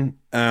knocking.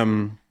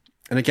 And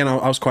again,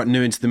 I was quite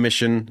new into the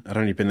mission. I'd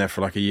only been there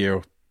for like a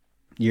year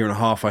and a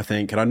half, I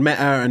think. And I'd met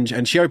her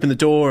and she opened the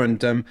door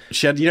and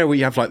she had, where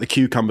you have like the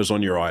cucumbers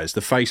on your eyes, the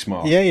face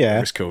mask.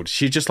 Yeah. It's called.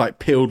 She just like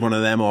peeled one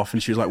of them off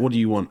and she was like, "What do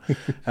you want?"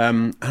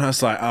 And I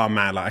was like, "Oh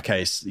man, like,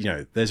 okay,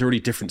 there's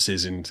already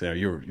differences in,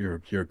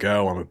 you're a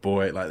girl, I'm a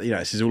boy. Like,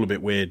 this is all a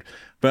bit weird."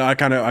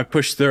 But I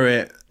pushed through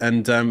it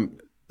and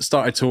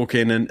started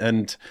talking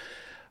and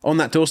on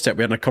that doorstep,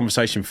 we had a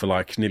conversation for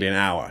like nearly an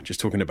hour,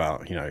 just talking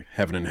about,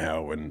 heaven and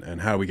hell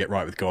and how we get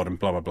right with God and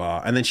blah, blah,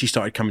 blah. And then she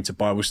started coming to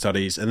Bible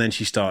studies and then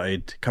she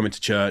started coming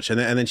to church and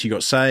then she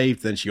got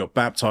saved, then she got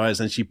baptized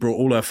and she brought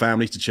all her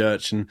family to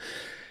church. And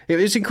it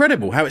was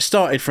incredible how it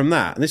started from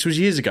that. And this was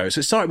years ago. So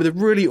it started with a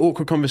really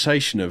awkward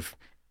conversation of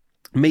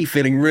me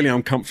feeling really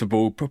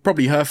uncomfortable,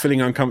 probably her feeling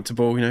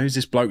uncomfortable. Who's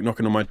this bloke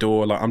knocking on my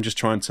door? Like, I'm just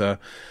trying to,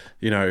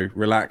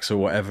 relax or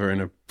whatever.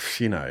 And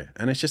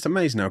it's just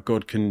amazing how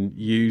God can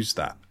use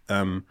that.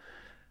 And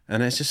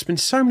there's just been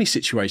so many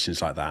situations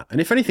like that.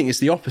 And if anything, it's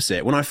the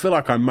opposite. When I feel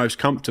like I'm most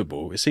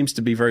comfortable, it seems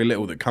to be very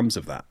little that comes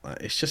of that.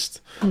 Like, it's just,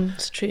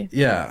 it's true.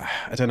 Yeah.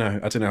 I don't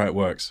know how it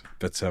works,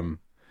 but,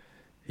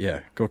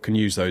 God can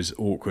use those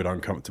awkward,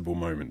 uncomfortable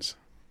moments.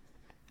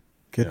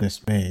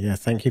 Goodness me. Yeah.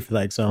 Thank you for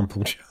that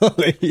example,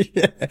 Charlie.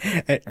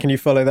 Can you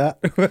follow that?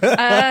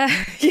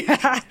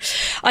 Yeah,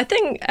 I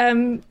think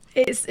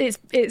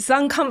it's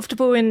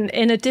uncomfortable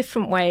in a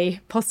different way,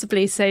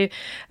 possibly. So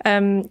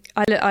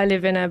I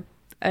live in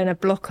a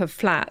block of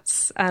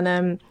flats,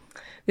 and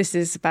this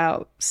is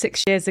about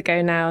 6 years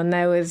ago now, and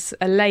there was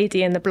a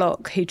lady in the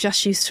block who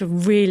just used to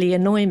really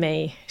annoy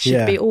me.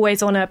 She'd be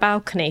always on her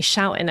balcony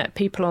shouting at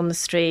people on the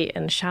street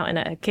and shouting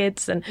at her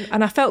kids, and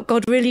I felt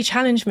God really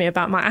challenged me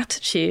about my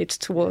attitude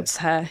towards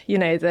her.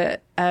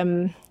 That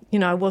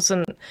I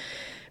wasn't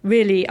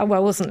really, I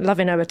wasn't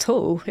loving her at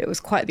all. It was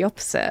quite the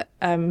opposite.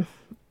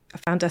 I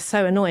found her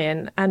so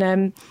annoying.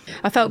 And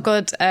I felt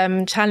God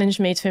challenged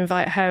me to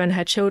invite her and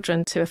her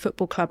children to a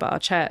football club at our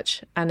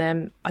church.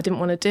 And I didn't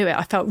want to do it.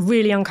 I felt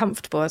really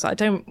uncomfortable. I was like, I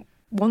don't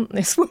want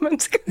this woman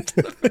to go to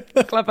the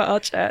football club at our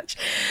church.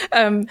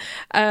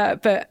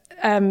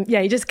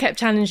 He just kept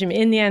challenging me.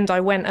 In the end,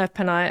 I went up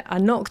and I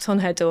knocked on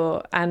her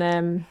door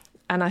and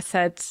I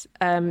said,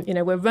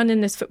 we're running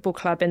this football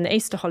club in the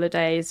Easter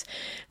holidays.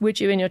 Would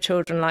you and your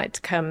children like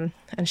to come?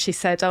 And she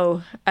said,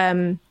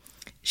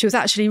 she was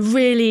actually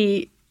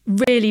really,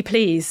 really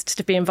pleased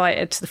to be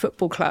invited to the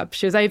football club.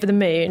 She was over the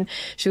moon.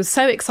 She was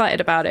so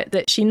excited about it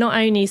that she not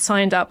only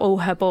signed up all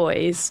her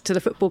boys to the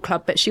football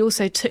club, but she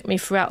also took me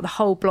throughout the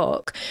whole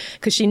block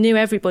because she knew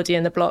everybody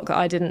in the block that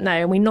I didn't know.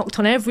 And we knocked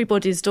on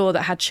everybody's door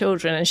that had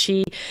children. And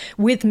she,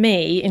 with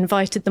me,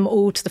 invited them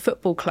all to the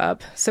football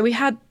club. So we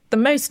had the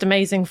most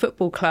amazing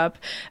football club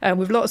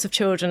with lots of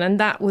children. And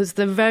that was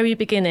the very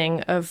beginning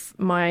of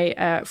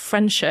my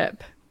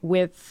friendship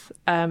with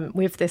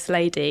this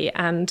lady.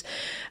 And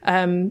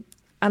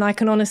I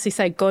can honestly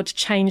say God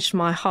changed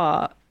my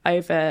heart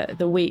over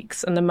the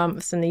weeks and the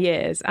months and the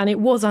years. And it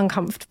was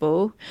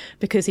uncomfortable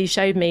because he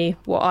showed me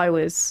what I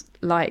was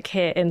like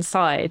here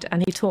inside.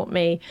 And he taught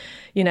me,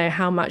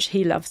 how much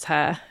he loves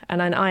her. And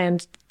then I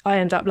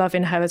end up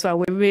loving her as well.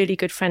 We're really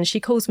good friends.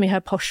 She calls me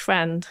her posh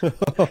friend.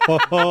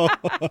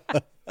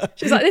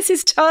 She's like, "This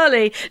is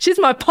Charlie. She's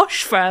my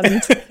posh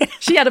friend."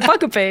 She had a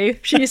bugaboo.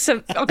 She used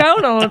to go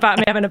on about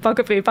me having a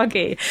bugaboo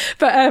buggy.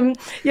 But And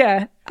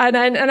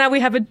now we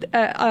have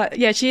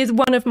she is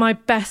one of my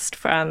best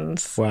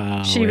friends.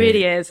 Wow. She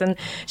really is. And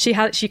she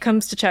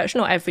comes to church,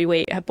 not every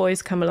week. Her boys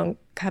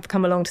have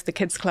come along to the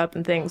kids club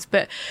and things.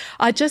 But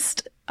I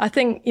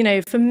think,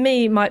 for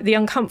me, the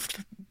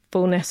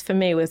uncomfortableness for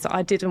me was that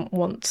I didn't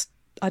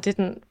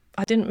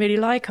really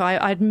like her.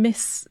 I'd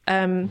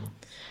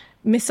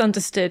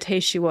misunderstood who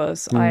she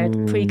was. I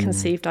had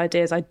preconceived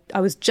ideas. I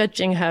was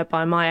judging her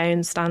by my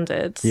own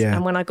standards. Yeah.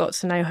 And when I got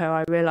to know her,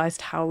 I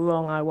realised how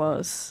wrong I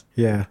was.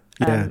 Yeah.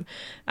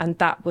 And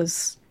that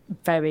was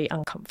very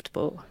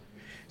uncomfortable.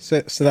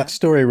 So that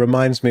story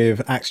reminds me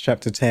of Acts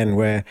chapter 10,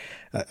 where,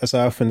 as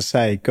I often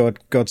say,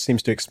 God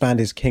seems to expand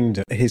his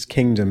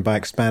kingdom by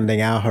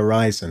expanding our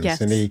horizons.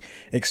 Yes. And he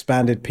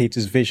expanded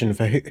Peter's vision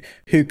for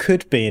who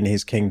could be in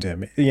his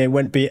kingdom.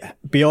 Went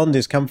beyond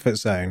his comfort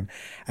zone.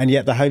 And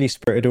yet the Holy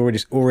Spirit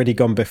had already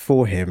gone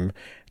before him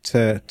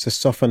to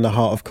soften the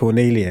heart of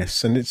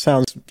Cornelius. And it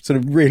sounds sort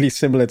of really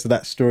similar to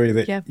that story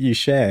that you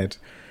shared.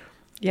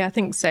 Yeah, I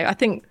think so. I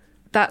think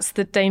that's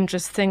the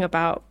dangerous thing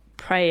about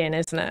praying,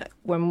 isn't it?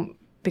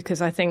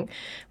 Because I think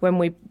when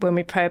we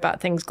pray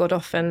about things, God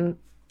often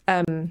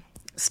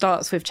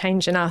starts with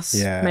changing us,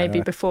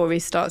 maybe before he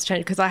starts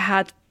changing. Because I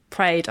had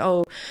prayed,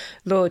 oh,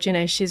 Lord, you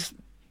know, she's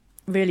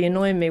really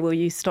annoying me. Will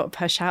you stop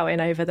her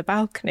shouting over the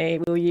balcony?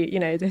 Will you, you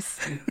know,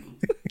 this...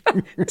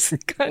 It's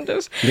kind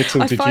of...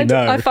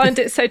 I find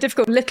it so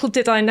difficult. Little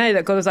did I know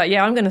that God was like,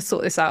 yeah, I'm going to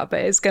sort this out, but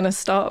it's going to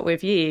start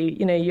with you,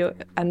 you know,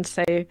 and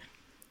so,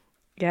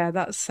 yeah,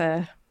 that's,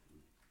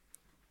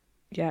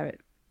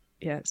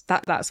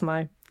 that's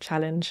my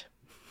challenge.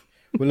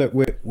 Well, look,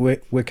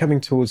 we're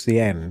coming towards the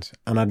end,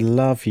 and I'd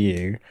love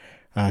you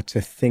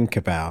to think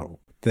about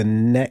the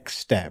next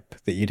step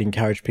that you'd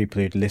encourage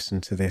people who'd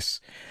listen to this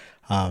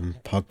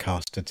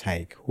podcast to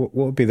take. What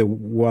would be the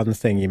one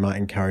thing you might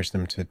encourage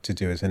them to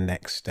do as a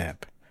next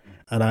step?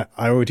 And I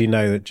already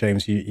know that,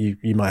 James, you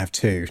might have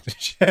two.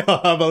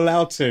 I'm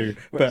allowed to,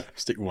 but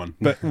stick one.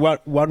 But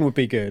one would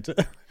be good.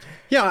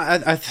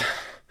 Yeah,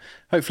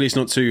 hopefully it's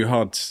not too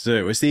hard to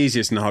do. It's the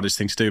easiest and the hardest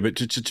thing to do, but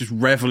just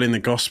revel in the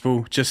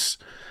gospel.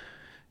 Just,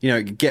 you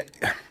know,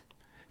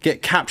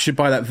 get captured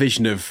by that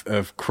vision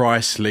of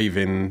Christ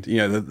leaving, you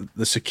know,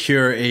 the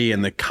security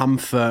and the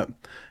comfort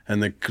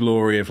and the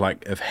glory of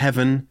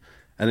heaven,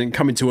 and then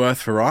coming to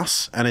earth for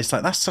us. And it's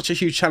like, that's such a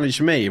huge challenge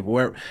for me.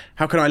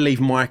 How can I leave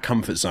my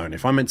comfort zone?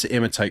 If I'm meant to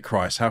imitate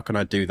Christ, how can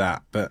I do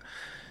that? But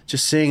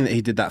just seeing that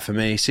he did that for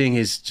me, seeing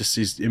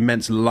his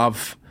immense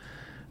love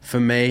for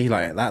me,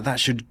 like that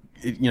should,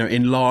 you know,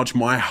 enlarge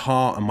my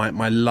heart and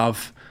my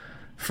love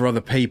for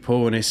other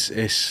people. And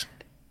it's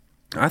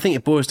I think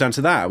it boils down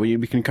to that. We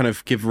can kind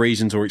of give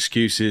reasons or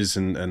excuses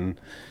and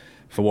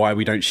for why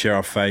we don't share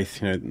our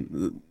faith. You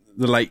know,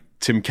 the late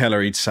Tim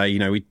Keller, he'd say, you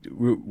know,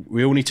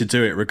 we all need to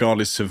do it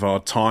regardless of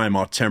our time,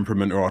 our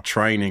temperament, or our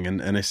training,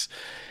 and it's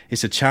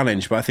a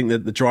challenge. But I think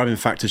that the driving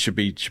factor should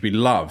be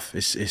love.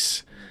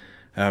 There's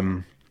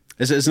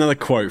another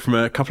quote from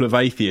a couple of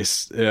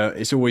atheists.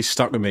 It's always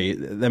stuck with me.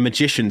 They're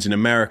magicians in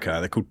America.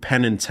 They're called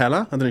Penn and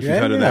Teller. I don't know if you've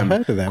heard of them. I've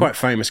heard of them. Quite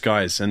famous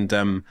guys,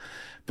 and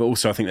but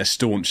also I think they're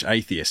staunch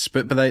atheists.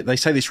 But they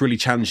say this really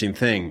challenging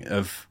thing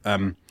of,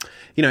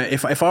 you know,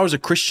 if I was a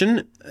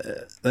Christian,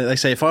 they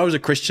say if I was a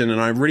Christian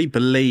and I really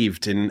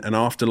believed in an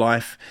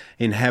afterlife,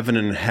 in heaven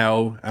and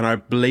hell, and I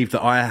believed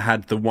that I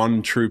had the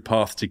one true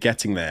path to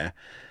getting there,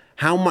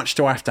 how much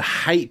do I have to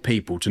hate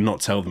people to not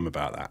tell them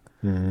about that?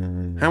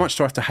 How much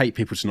do I have to hate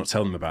people to not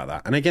tell them about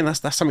that? And again, that's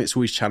something that's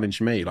always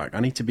challenged me. Like, I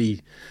need to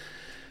be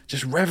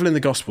just revel in the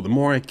gospel. The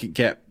more I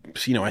get,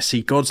 you know, I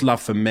see God's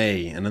love for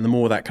me, and then the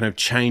more that kind of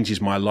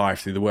changes my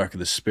life through the work of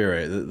the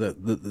Spirit,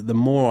 the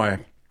more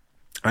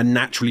I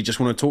naturally just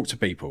want to talk to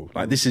people.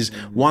 Like, this is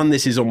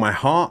on my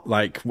heart.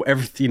 Like,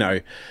 everything, you know,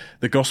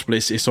 the gospel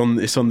is on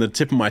the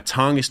tip of my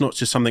tongue. It's not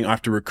just something I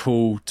have to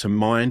recall to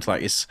mind.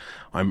 Like,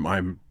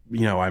 I'm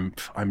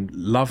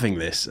loving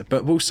this,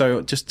 but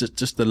also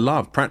just the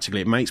love. Practically,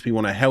 it makes me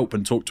want to help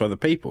and talk to other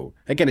people.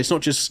 Again, it's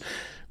not just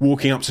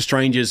walking up to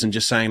strangers and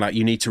just saying like,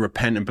 you need to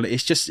repent and believe.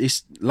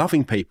 It's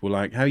loving people.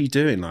 Like, how are you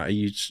doing? Like,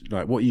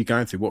 what are you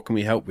going through? What can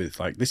we help with?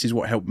 Like, this is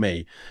what helped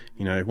me.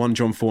 You know, 1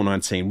 John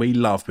 4:19. We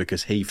love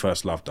because he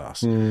first loved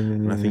us.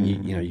 And I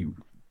think you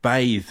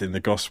bathe in the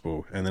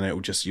gospel, and then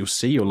you'll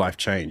see your life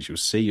change. You'll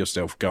see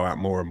yourself go out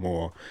more and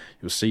more.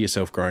 You'll see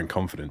yourself grow in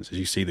confidence as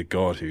you see the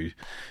God who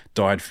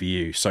died for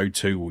you. So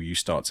too will you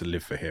start to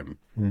live for him.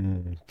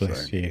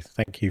 Bless you.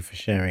 Thank you for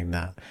sharing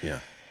that. Yeah.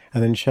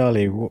 And then,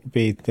 Charlie, what would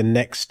be the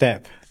next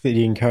step that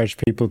you encourage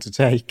people to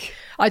take?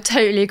 I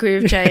totally agree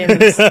with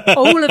James.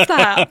 All of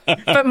that.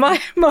 But my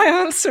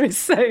answer is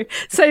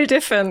so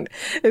different.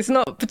 It's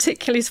not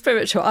particularly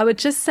spiritual. I would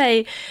just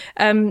say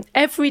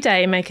every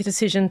day make a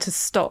decision to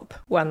stop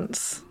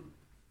once.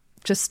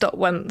 Just stop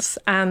once.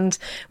 And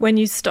when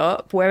you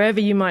stop, wherever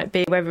you might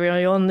be, whether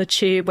you're on the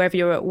tube, whether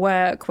you're at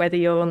work, whether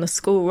you're on the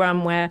school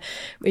run,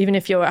 even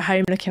if you're at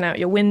home looking out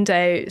your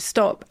window,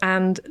 stop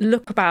and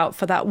look about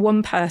for that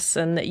one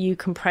person that you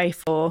can pray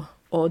for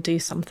or do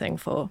something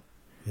for.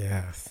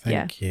 Yeah,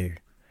 thank you.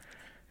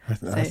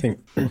 I think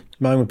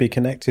mine would be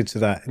connected to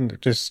that,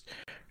 and just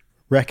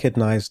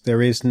recognize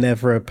there is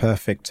never a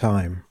perfect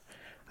time.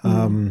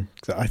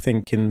 I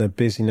think in the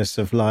busyness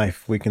of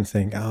life, we can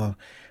think,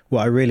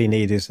 what I really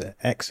need is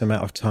X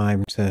amount of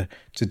time to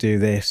do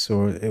this,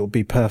 or it will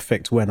be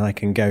perfect when I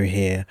can go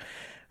here.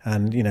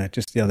 And, you know,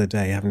 just the other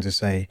day having to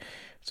say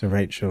to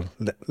Rachel,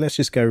 let's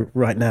just go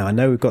right now. I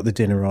know we've got the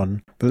dinner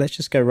on, but let's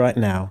just go right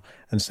now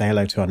and say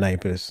hello to our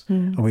neighbours.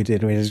 And we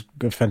did. We had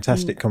a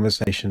fantastic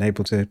conversation,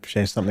 able to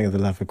share something of the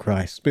love of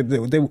Christ. But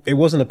it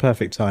wasn't a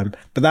perfect time,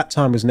 but that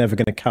time was never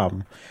going to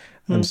come.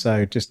 And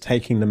so just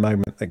taking the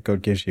moment that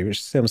God gives you,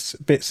 which sounds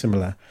a bit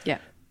similar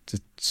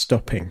to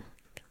stopping.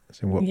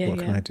 So what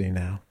can I do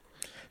now?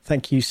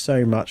 Thank you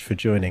so much for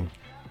joining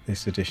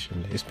this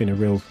edition. It's been a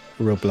real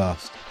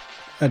blast.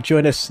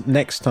 Join us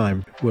next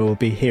time, where we'll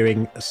be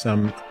hearing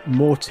some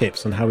more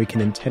tips on how we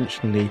can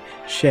intentionally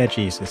share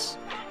Jesus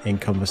in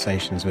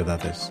conversations with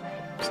others.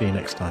 See you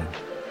next time.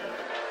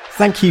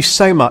 Thank you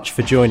so much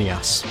for joining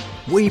us.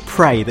 We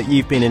pray that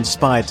you've been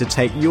inspired to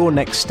take your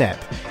next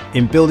step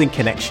in building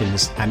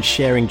connections and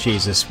sharing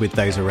Jesus with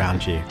those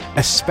around you,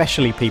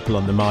 especially people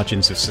on the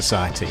margins of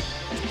society.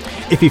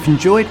 If you've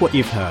enjoyed what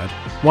you've heard,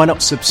 why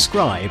not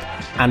subscribe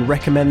and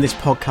recommend this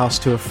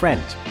podcast to a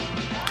friend?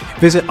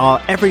 Visit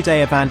our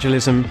Everyday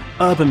Evangelism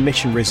Urban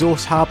Mission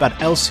Resource Hub at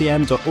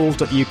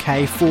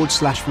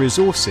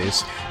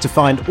lcm.org.uk/resources to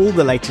find all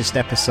the latest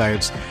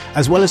episodes,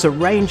 as well as a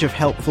range of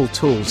helpful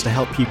tools to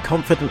help you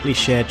confidently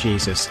share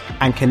Jesus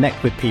and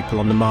connect with people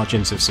on the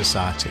margins of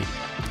society.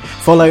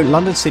 Follow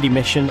London City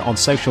Mission on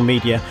social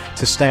media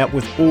to stay up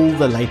with all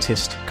the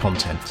latest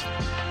content.